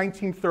Wind,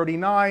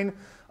 1939.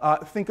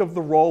 Think of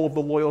the role of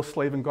the loyal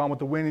slave in Gone with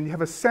the Wind, and you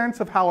have a sense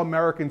of how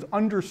Americans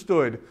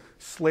understood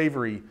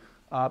slavery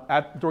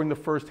during the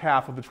first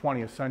half of the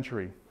 20th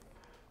century.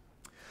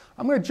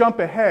 I'm going to jump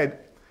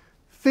ahead.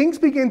 Things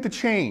begin to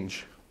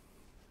change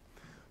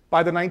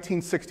by the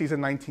 1960s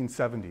and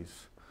 1970s.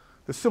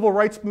 The civil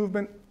rights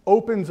movement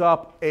opens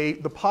up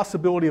the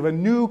possibility of a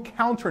new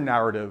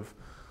counter-narrative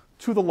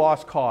to the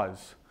lost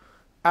cause.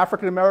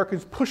 African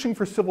Americans pushing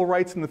for civil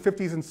rights in the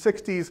 50s and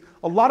 60s,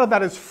 a lot of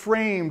that is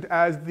framed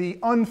as the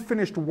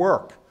unfinished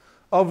work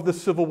of the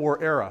Civil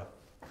War era.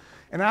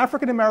 And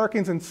African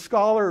Americans and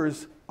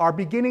scholars are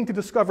beginning to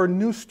discover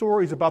new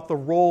stories about the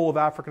role of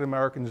African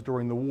Americans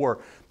during the war,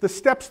 the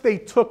steps they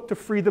took to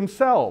free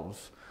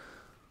themselves.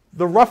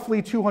 The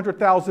roughly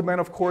 200,000 men,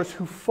 of course,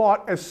 who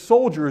fought as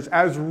soldiers,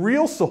 as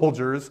real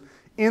soldiers,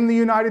 in the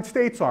United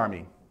States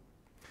Army.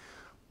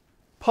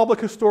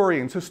 Public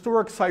historians,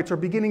 historic sites are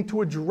beginning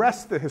to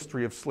address the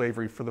history of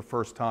slavery for the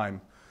first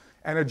time.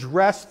 and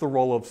address the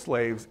role of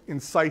slaves in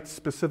sites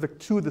specific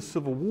to the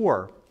Civil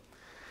War.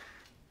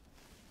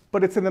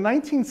 But it's in the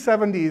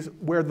 1970s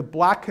where the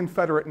Black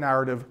Confederate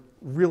narrative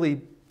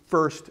really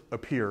first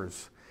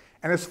appears.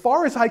 And as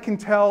far as I can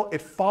tell,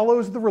 it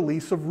follows the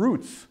release of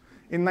Roots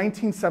in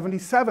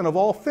 1977, of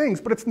all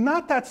things, but it's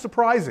not that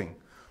surprising.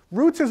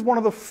 Roots is one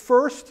of the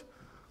first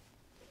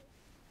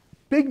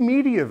big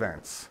media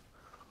events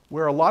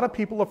where a lot of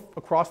people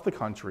across the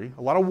country,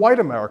 a lot of white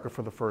America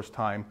for the first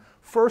time,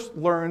 first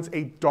learns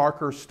a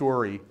darker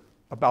story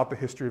about the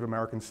history of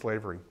American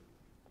slavery.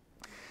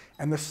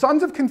 And the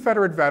Sons of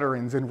Confederate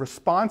Veterans, in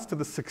response to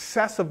the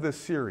success of this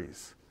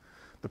series,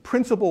 the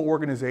principal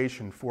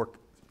organization for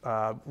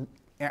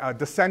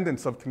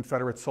descendants of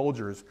Confederate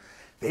soldiers,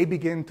 they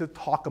begin to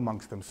talk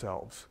amongst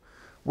themselves.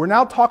 We're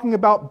now talking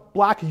about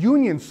Black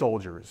Union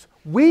soldiers.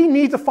 We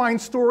need to find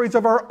stories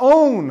of our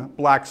own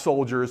Black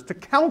soldiers to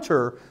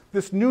counter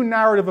this new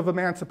narrative of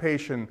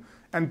emancipation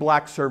and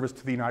Black service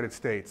to the United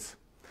States.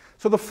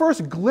 So the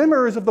first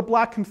glimmers of the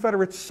Black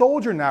Confederate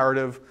soldier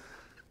narrative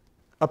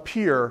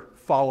appear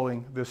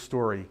following this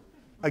story.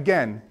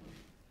 Again,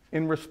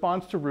 in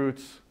response to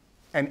Roots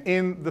and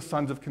in the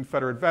Sons of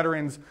Confederate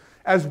Veterans,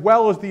 as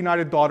well as the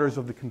United Daughters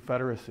of the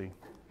Confederacy.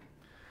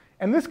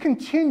 And this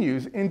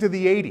continues into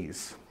the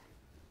 80s.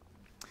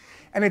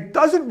 And it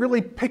doesn't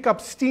really pick up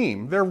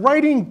steam. They're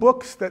writing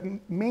books that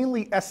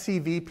mainly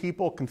SCV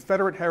people,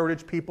 Confederate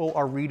heritage people,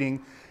 are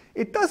reading.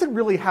 It doesn't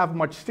really have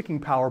much sticking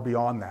power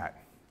beyond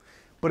that.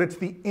 But it's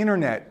the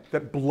internet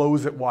that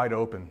blows it wide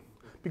open.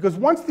 Because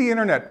once the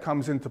internet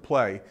comes into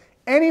play,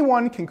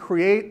 anyone can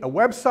create a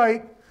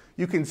website.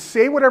 You can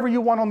say whatever you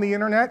want on the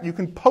internet. You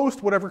can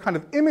post whatever kind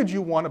of image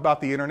you want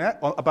about the internet,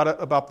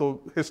 about the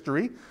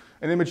history,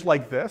 an image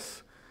like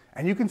this.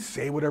 And you can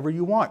say whatever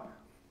you want.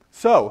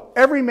 So,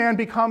 every man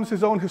becomes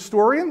his own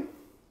historian.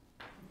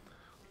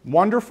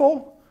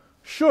 Wonderful.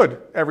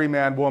 Should every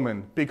man,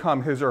 woman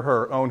become his or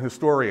her own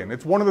historian?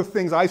 It's one of the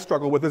things I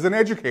struggle with as an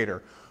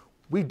educator.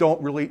 We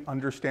don't really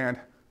understand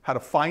how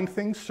to find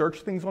things,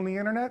 search things on the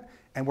internet,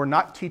 and we're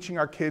not teaching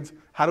our kids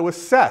how to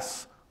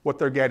assess what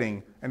they're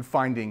getting and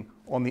finding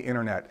on the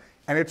internet.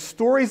 And it's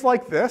stories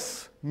like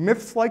this,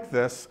 myths like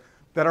this,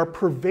 that are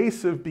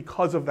pervasive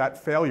because of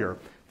that failure.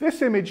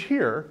 This image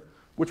here,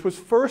 which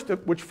first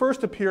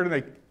appeared in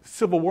a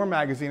Civil War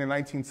magazine in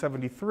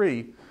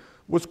 1973,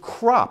 was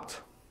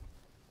cropped.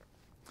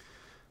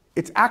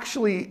 It's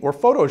actually, or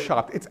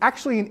photoshopped, it's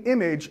actually an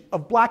image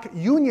of Black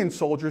Union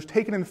soldiers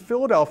taken in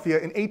Philadelphia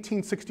in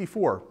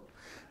 1864.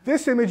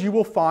 This image you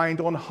will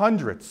find on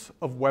hundreds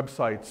of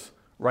websites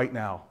right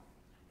now.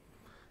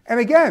 And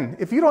again,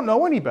 if you don't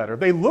know any better,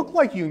 they look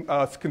like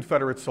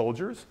Confederate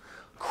soldiers.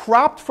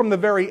 Cropped from the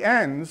very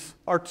ends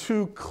are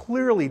two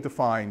clearly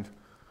defined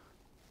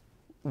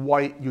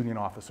white Union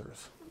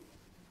officers.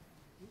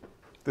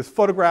 This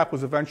photograph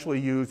was eventually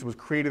used,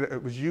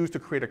 it was used to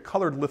create a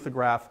colored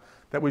lithograph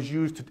that was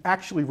used to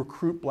actually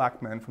recruit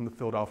Black men from the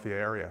Philadelphia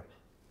area.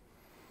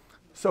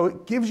 So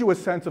it gives you a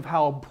sense of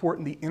how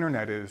important the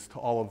internet is to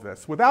all of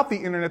this. Without the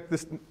internet,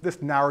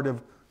 this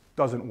narrative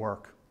doesn't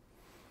work.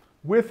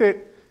 With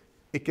it,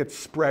 it gets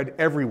spread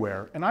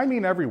everywhere, and I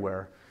mean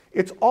everywhere.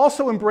 It's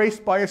also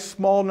embraced by a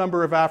small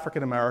number of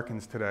African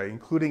Americans today,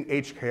 including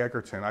H.K.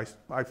 Egerton.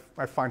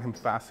 I find him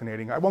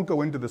fascinating. I won't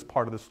go into this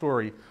part of the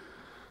story,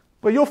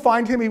 but you'll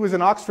find him. He was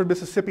in Oxford,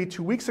 Mississippi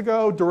 2 weeks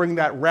ago during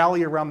that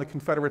rally around the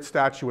Confederate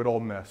statue at Ole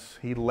Miss.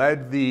 He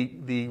led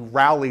the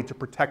rally to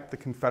protect the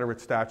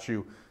Confederate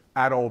statue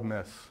at Ole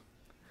Miss.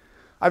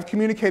 I've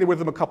communicated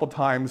with him a couple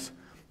times.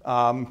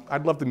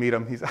 I'd love to meet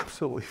him. He's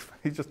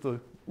just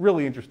a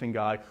really interesting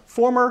guy.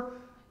 Former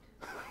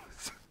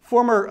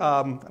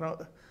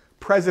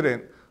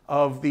president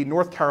of the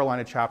North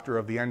Carolina chapter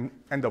of the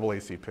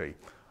NAACP.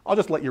 I'll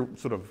just let you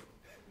sort of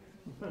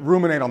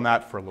ruminate on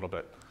that for a little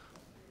bit.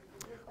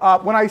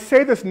 When I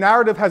say this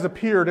narrative has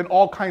appeared in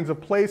all kinds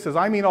of places,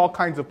 I mean all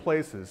kinds of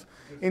places.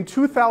 In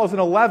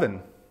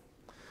 2011,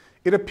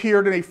 it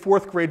appeared in a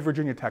 4th grade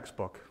Virginia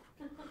textbook,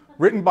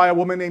 written by a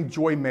woman named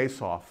Joy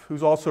Masoff,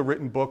 who's also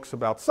written books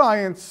about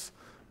science,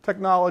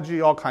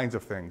 technology, all kinds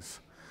of things.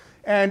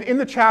 And in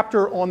the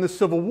chapter on the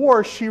Civil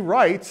War, she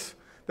writes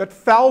that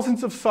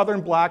thousands of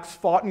Southern Blacks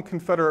fought in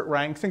Confederate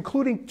ranks,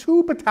 including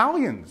 2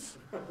 battalions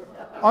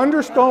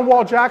under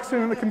Stonewall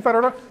Jackson and the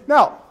Confederate Army.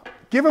 Now,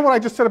 given what I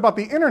just said about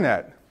the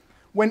internet,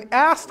 when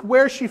asked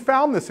where she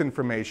found this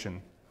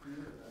information,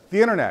 the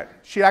internet,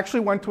 she actually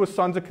went to a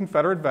Sons of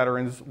Confederate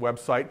Veterans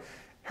website.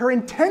 Her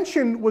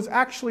intention was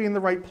actually in the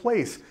right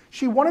place.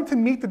 She wanted to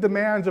meet the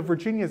demands of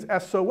Virginia's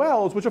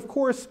SOLs, which of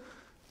course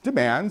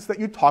demands that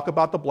you talk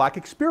about the Black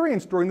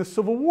experience during the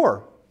Civil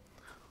War.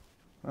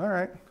 All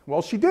right,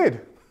 well, she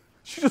did.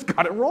 She just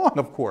got it wrong,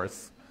 of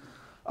course.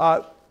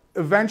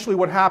 Eventually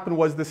what happened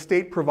was the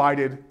state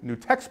provided new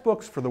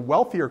textbooks for the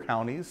wealthier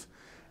counties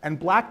and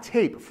black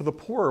tape for the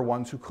poorer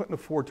ones who couldn't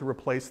afford to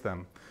replace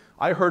them.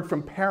 I heard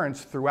from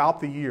parents throughout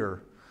the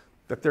year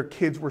that their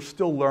kids were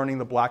still learning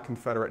the Black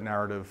Confederate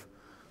narrative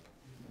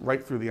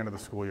right through the end of the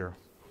school year.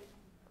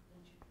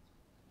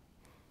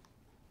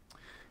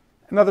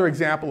 Another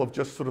example of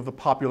just sort of the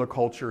popular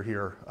culture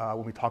here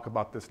when we talk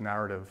about this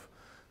narrative.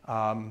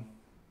 One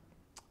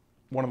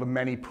of the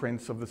many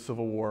prints of the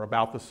Civil War,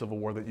 about the Civil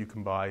War that you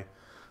can buy.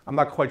 I'm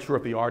not quite sure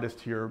if the artist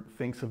here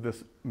thinks of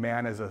this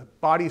man as a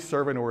body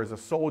servant or as a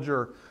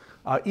soldier.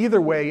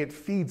 Either way, it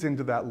feeds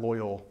into that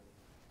loyal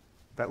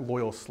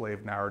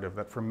slave narrative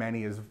that for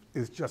many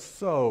is just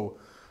so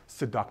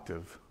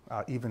seductive,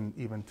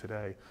 even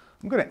today.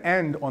 I'm going to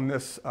end on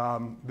this,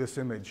 this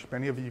image.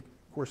 Many of you,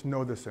 of course,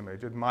 know this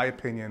image. In my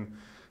opinion,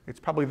 it's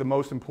probably the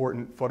most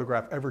important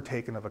photograph ever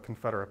taken of a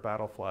Confederate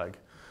battle flag.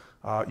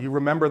 You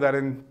remember that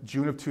in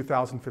June of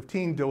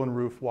 2015, Dylann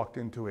Roof walked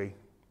into a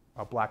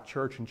black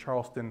church in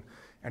Charleston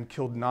and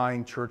killed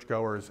 9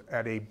 churchgoers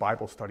at a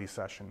Bible study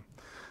session.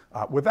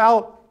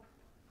 Without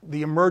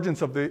the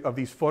emergence of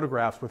these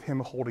photographs with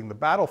him holding the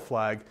battle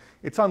flag,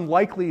 it's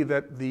unlikely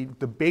that the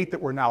debate that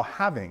we're now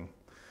having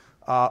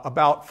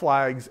about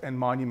flags and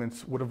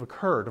monuments would have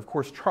occurred. Of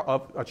course,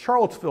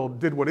 Charlottesville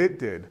did what it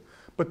did,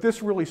 but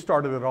this really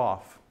started it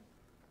off.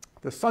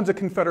 The Sons of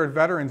Confederate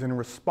Veterans, in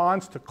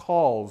response to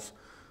calls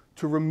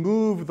to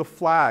remove the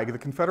flag, the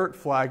Confederate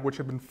flag, which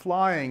had been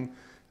flying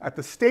at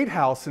the State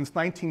House since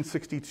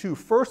 1962,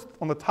 first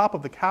on the top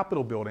of the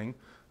Capitol building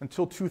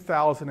until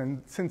 2000,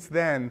 and since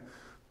then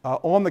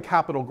on the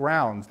Capitol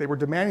grounds. They were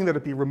demanding that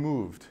it be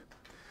removed.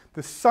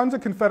 The Sons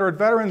of Confederate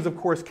Veterans, of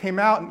course, came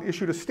out and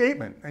issued a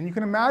statement, and you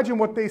can imagine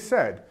what they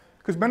said,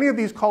 because many of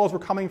these calls were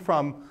coming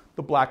from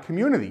the black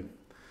community.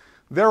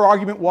 Their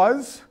argument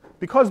was,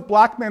 because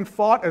black men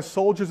fought as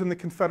soldiers in the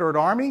Confederate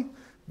Army,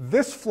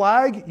 this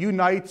flag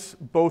unites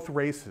both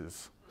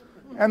races.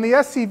 And the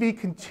SCV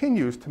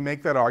continues to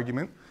make that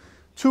argument.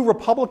 2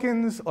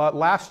 Republicans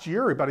last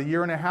year, about a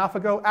year and a half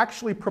ago,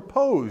 actually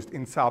proposed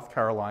in South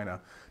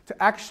Carolina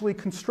to actually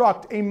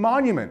construct a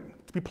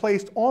monument to be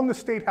placed on the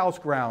State House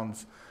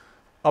grounds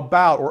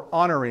about or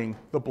honoring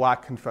the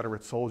black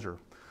Confederate soldier.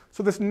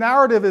 So this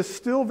narrative is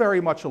still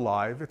very much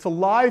alive. It's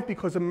alive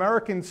because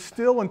Americans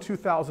still in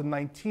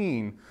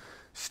 2019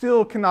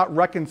 still cannot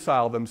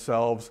reconcile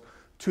themselves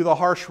to the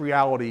harsh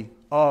reality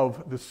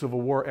of the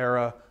Civil War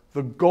era,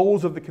 the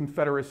goals of the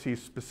Confederacy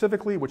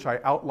specifically, which I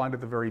outlined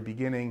at the very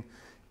beginning,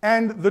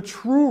 and the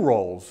true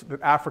roles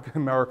that African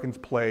Americans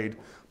played,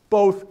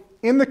 both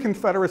in the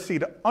Confederacy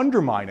to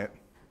undermine it,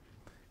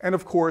 and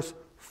of course,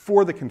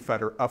 for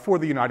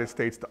the United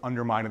States to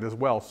undermine it as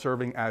well,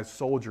 serving as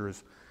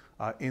soldiers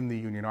in the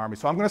Union Army.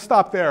 So I'm going to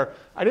stop there.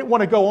 I didn't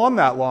want to go on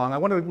that long. I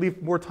wanted to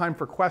leave more time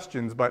for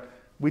questions, but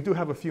we do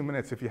have a few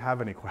minutes if you have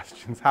any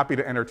questions. Happy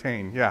to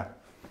entertain. Yeah,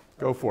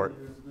 go for it.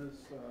 Is this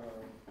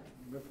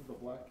myth of the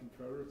Black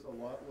Confederates a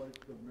lot like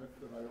the myth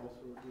that I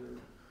also hear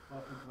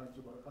oftentimes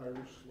about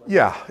Irish slaves?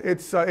 Yeah,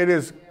 it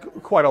is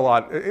quite a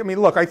lot. I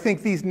mean, look, I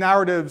think these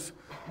narratives,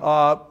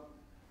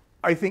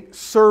 I think,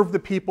 serve the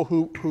people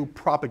who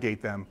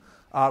propagate them.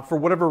 For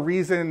whatever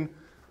reason,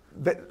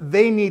 that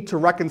they need to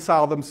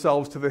reconcile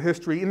themselves to the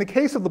history. In the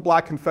case of the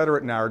Black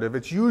Confederate narrative,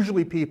 it's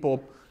usually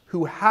people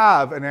who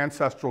have an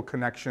ancestral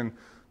connection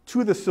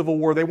to the Civil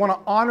War. They want to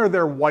honor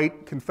their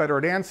white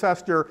Confederate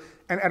ancestor,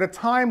 and at a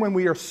time when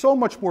we are so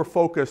much more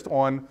focused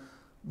on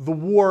the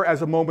war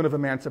as a moment of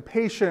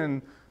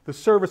emancipation, the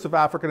service of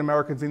African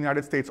Americans in the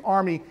United States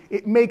Army,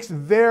 it makes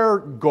their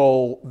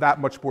goal that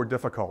much more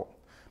difficult.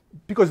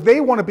 Because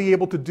they want to be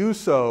able to do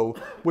so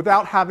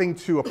without having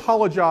to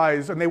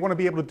apologize, and they want to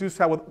be able to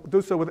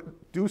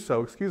do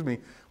so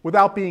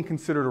without being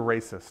considered a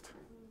racist.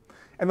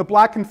 And the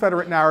Black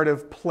Confederate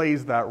narrative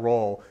plays that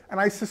role. And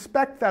I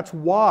suspect that's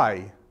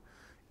why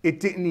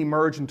it didn't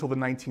emerge until the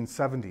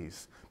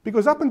 1970s.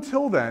 Because up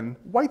until then,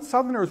 white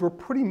Southerners were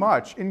pretty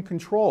much in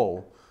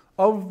control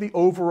of the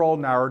overall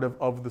narrative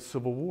of the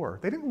Civil War.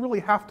 They didn't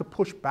really have to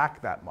push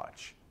back that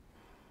much,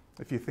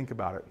 if you think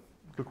about it.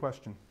 Good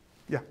question.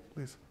 Yeah,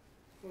 please.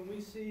 When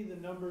we see the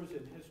numbers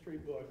in history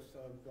books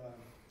of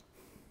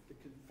the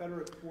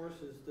Confederate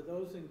forces, do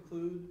those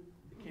include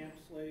the camp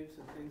slaves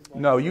and things like that?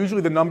 No,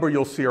 usually the number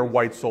you'll see are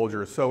white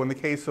soldiers. So in the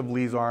case of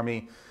Lee's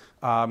army,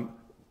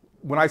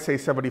 when I say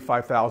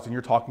 75,000,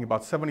 you're talking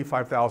about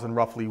 75,000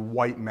 roughly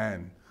white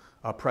men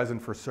present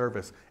for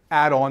service.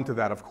 Add on to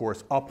that, of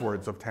course,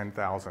 upwards of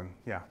 10,000.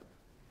 Yeah,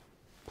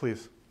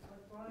 please.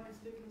 Like Brian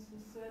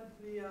Dickinson said,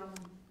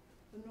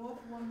 the North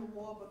won the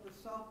war, but the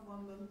South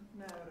won the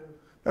narrative.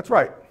 That's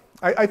right.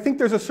 I think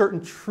there's a certain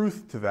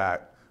truth to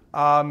that.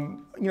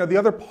 You know, the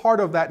other part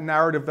of that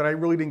narrative that I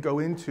really didn't go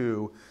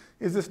into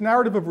is this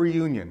narrative of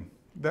reunion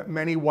that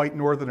many white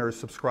Northerners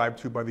subscribed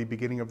to by the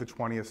beginning of the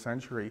 20th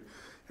century.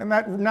 And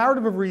that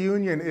narrative of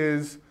reunion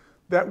is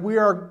that we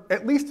are,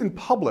 at least in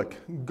public,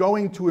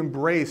 going to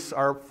embrace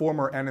our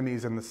former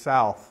enemies in the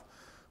South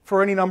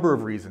for any number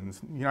of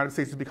reasons. The United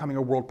States is becoming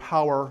a world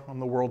power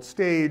on the world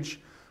stage.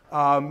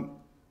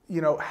 You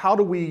know, how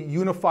do we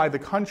unify the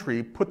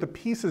country, put the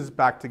pieces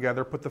back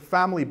together, put the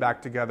family back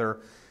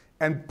together,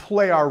 and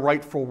play our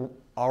rightful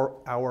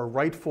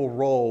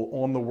role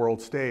on the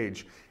world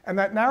stage? And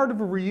that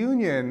narrative of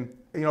reunion,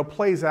 you know,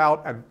 plays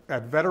out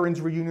at veterans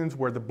reunions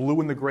where the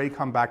blue and the gray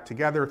come back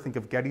together. Think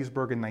of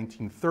Gettysburg in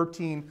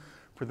 1913.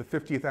 for the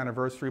 50th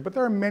anniversary, but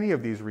there are many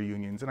of these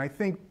reunions. And I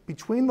think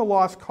between the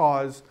lost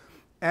cause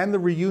and the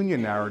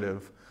reunion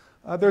narrative,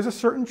 there's a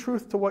certain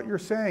truth to what you're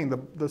saying.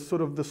 The sort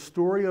of the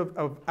story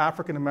of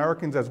African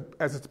Americans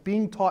as it's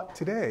being taught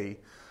today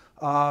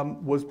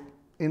was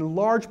in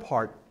large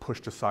part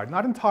pushed aside,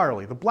 not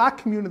entirely. The black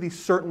community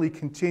certainly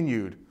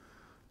continued,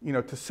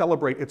 to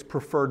celebrate its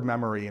preferred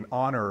memory and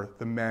honor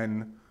the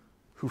men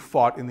who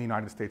fought in the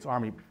United States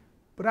Army.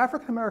 But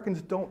African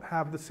Americans don't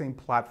have the same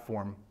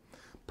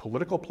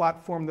political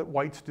platform that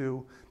whites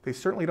do. They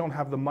certainly don't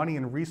have the money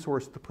and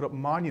resource to put up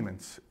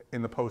monuments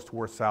in the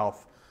post-war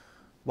South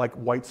like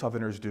white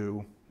Southerners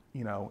do,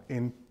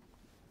 in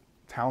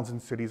towns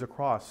and cities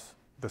across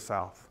the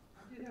South.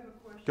 I did have a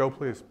question. Go,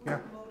 please. Yeah.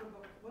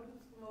 What is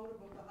the motive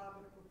of the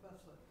Harvard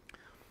professor?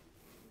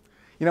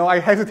 I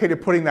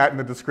hesitated putting that in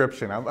the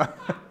description. Who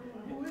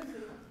is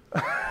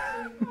it?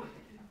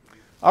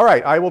 All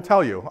right, I will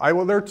tell you.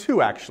 There are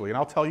two, actually, and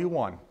I'll tell you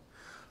one.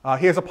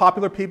 He has a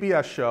popular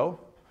PBS show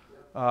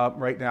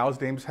right now. His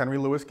name's Henry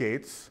Louis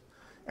Gates.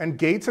 And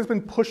Gates has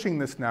been pushing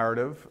this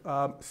narrative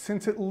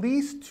since at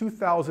least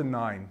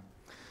 2009.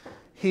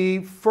 He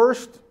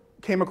first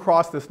came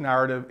across this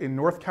narrative in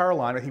North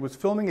Carolina. He was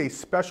filming a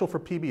special for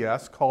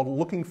PBS called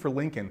Looking for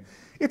Lincoln.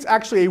 It's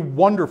actually a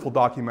wonderful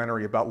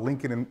documentary about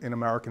Lincoln in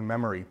American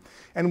memory.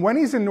 And when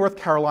he's in North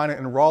Carolina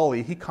in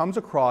Raleigh, he comes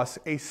across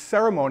a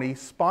ceremony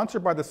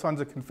sponsored by the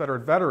Sons of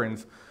Confederate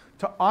Veterans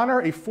to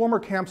honor a former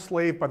camp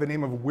slave by the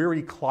name of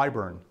Weary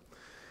Clyburn.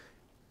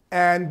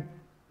 And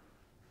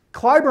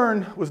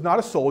Clyburn was not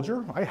a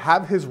soldier. I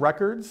have his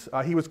records.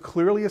 He was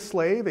clearly a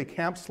slave, a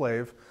camp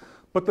slave.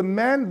 But the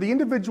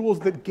individuals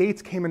that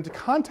Gates came into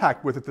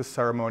contact with at this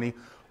ceremony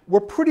were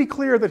pretty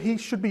clear that he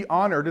should be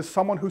honored as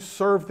someone who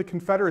served the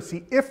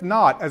Confederacy, if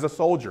not as a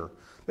soldier.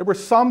 There were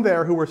some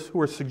there who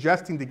were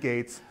suggesting to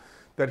Gates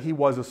that he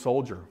was a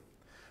soldier.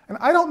 And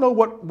I don't know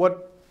what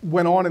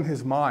went on in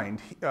his mind.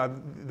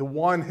 The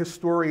one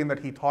historian that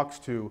he talks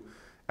to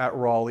at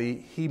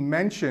Raleigh, he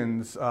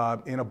mentions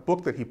in a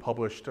book that he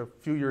published a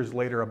few years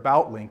later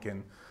about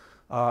Lincoln,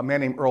 a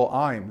man named Earl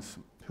Imes,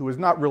 who is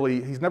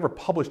he's never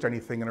published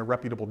anything in a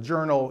reputable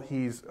journal.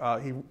 He's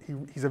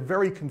a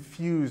very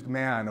confused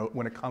man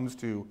when it comes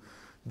to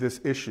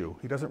this issue.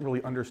 He doesn't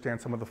really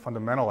understand some of the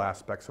fundamental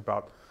aspects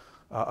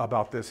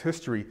about this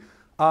history.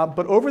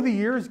 But over the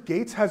years,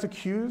 Gates has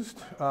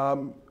accused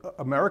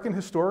American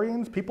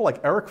historians, people like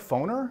Eric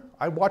Foner.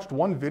 I watched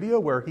one video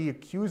where he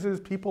accuses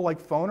people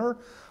like Foner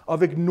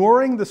of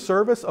ignoring the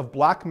service of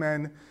black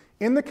men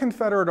in the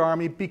Confederate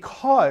Army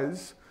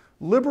because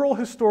liberal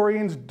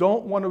historians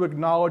don't want to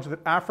acknowledge that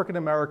African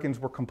Americans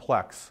were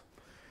complex.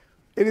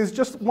 It is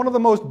just one of the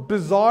most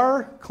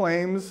bizarre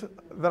claims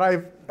that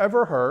I've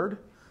ever heard.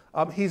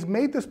 He's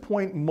made this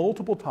point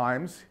multiple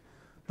times.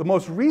 The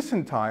most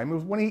recent time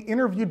was when he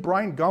interviewed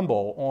Bryant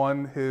Gumbel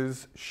on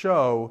his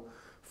show,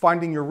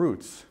 Finding Your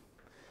Roots.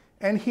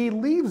 And he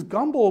leaves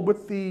Gumbel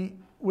with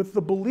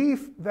the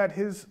belief that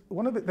his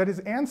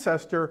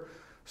ancestor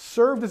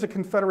served as a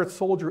Confederate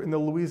soldier in the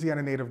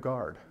Louisiana Native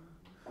Guard.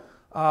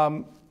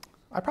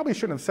 I probably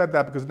shouldn't have said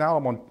that because now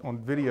I'm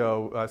on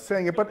video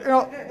saying it, but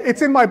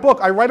it's in my book.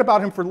 I write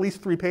about him for at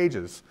least 3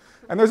 pages.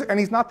 And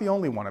he's not the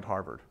only one at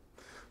Harvard.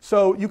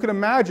 So you can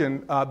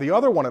imagine the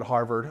other one at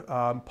Harvard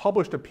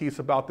published a piece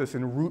about this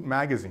in Root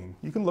magazine.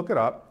 You can look it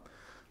up.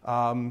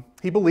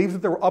 He believes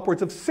that there were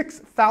upwards of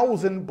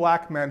 6,000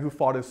 black men who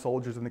fought as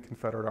soldiers in the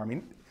Confederate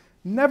Army.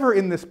 Never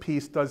in this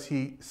piece does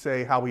he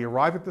say how he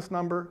arrived at this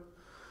number.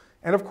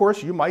 And of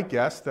course, you might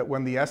guess that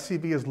when the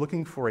SCV is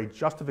looking for a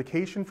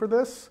justification for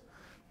this,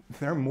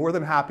 they're more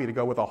than happy to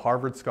go with a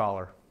Harvard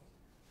scholar.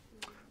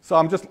 So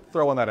I'm just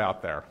throwing that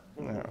out there.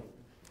 Yeah.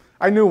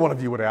 I knew one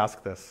of you would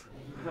ask this.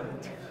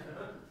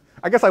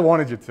 I guess I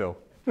wanted you to.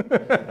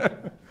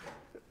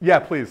 Yeah,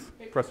 please,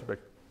 Professor Big.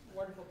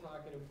 Wonderful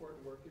talk and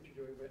important work that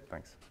you're doing, but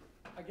thanks.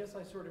 I guess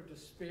I sort of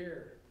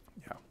despair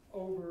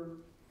over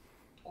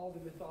all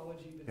the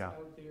mythology that's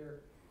out there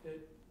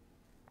that,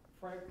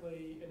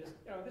 frankly, and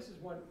this is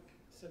one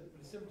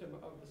symptom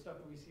of the stuff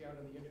that we see out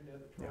on the internet,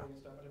 the trolling and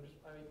stuff. And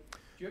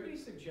do you have any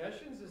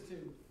suggestions as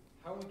to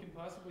how we can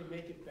possibly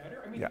make it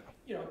better? I mean,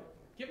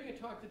 giving a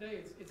talk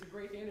today, it's a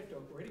great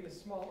anecdote. We're hitting a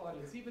small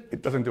audience. Even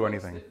it doesn't do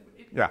anything.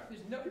 There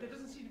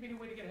doesn't seem to be any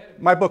way to get ahead of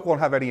it. My book won't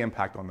have any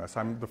impact on this.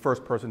 I'm the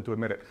first person to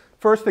admit it.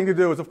 First thing to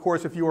do is, of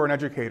course, if you are an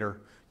educator,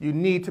 you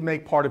need to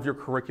make part of your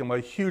curriculum, a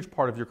huge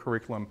part of your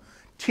curriculum,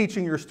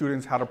 teaching your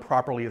students how to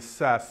properly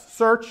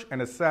search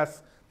and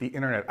assess the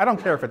internet. I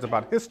don't care if it's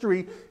about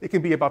history, it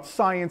can be about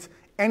science,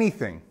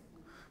 anything.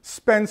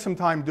 Spend some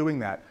time doing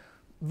that.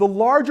 The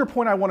larger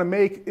point I want to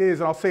make is,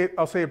 and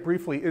I'll say it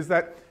briefly, is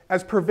that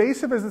as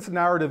pervasive as this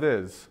narrative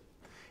is,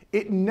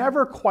 it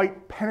never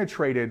quite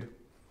penetrated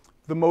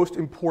the most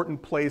important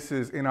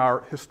places in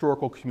our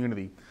historical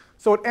community.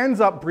 So it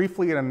ends up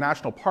briefly in a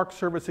National Park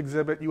Service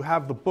exhibit. You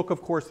have the book,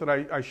 of course, that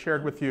I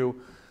shared with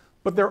you,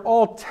 but they're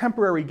all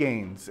temporary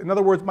gains. In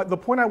other words, the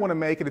point I want to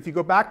make, and if you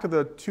go back to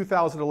the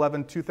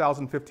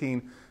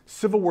 2011-2015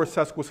 Civil War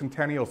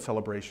sesquicentennial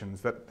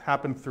celebrations that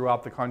happened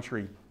throughout the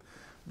country,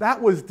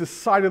 that was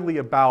decidedly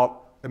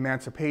about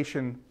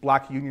emancipation,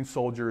 black Union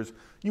soldiers,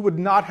 you would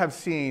not have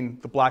seen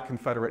the Black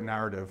Confederate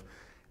narrative.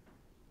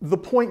 The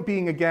point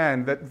being,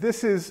 again, that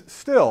this is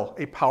still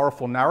a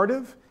powerful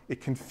narrative.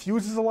 It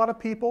confuses a lot of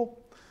people.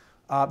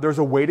 There's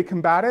a way to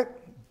combat it,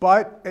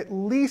 but at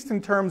least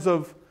in terms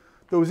of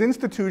those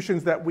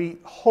institutions that we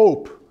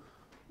hope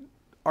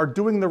are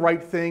doing the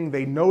right thing,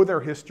 they know their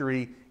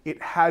history,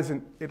 it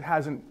hasn't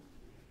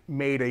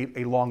made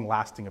a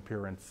long-lasting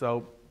appearance.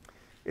 So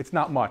it's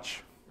not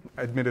much,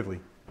 admittedly.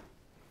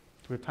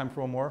 Do we have time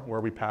for one more, or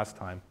are we past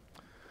time?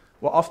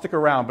 Well, I'll stick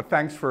around, but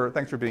thanks for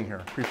being here.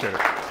 Appreciate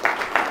it.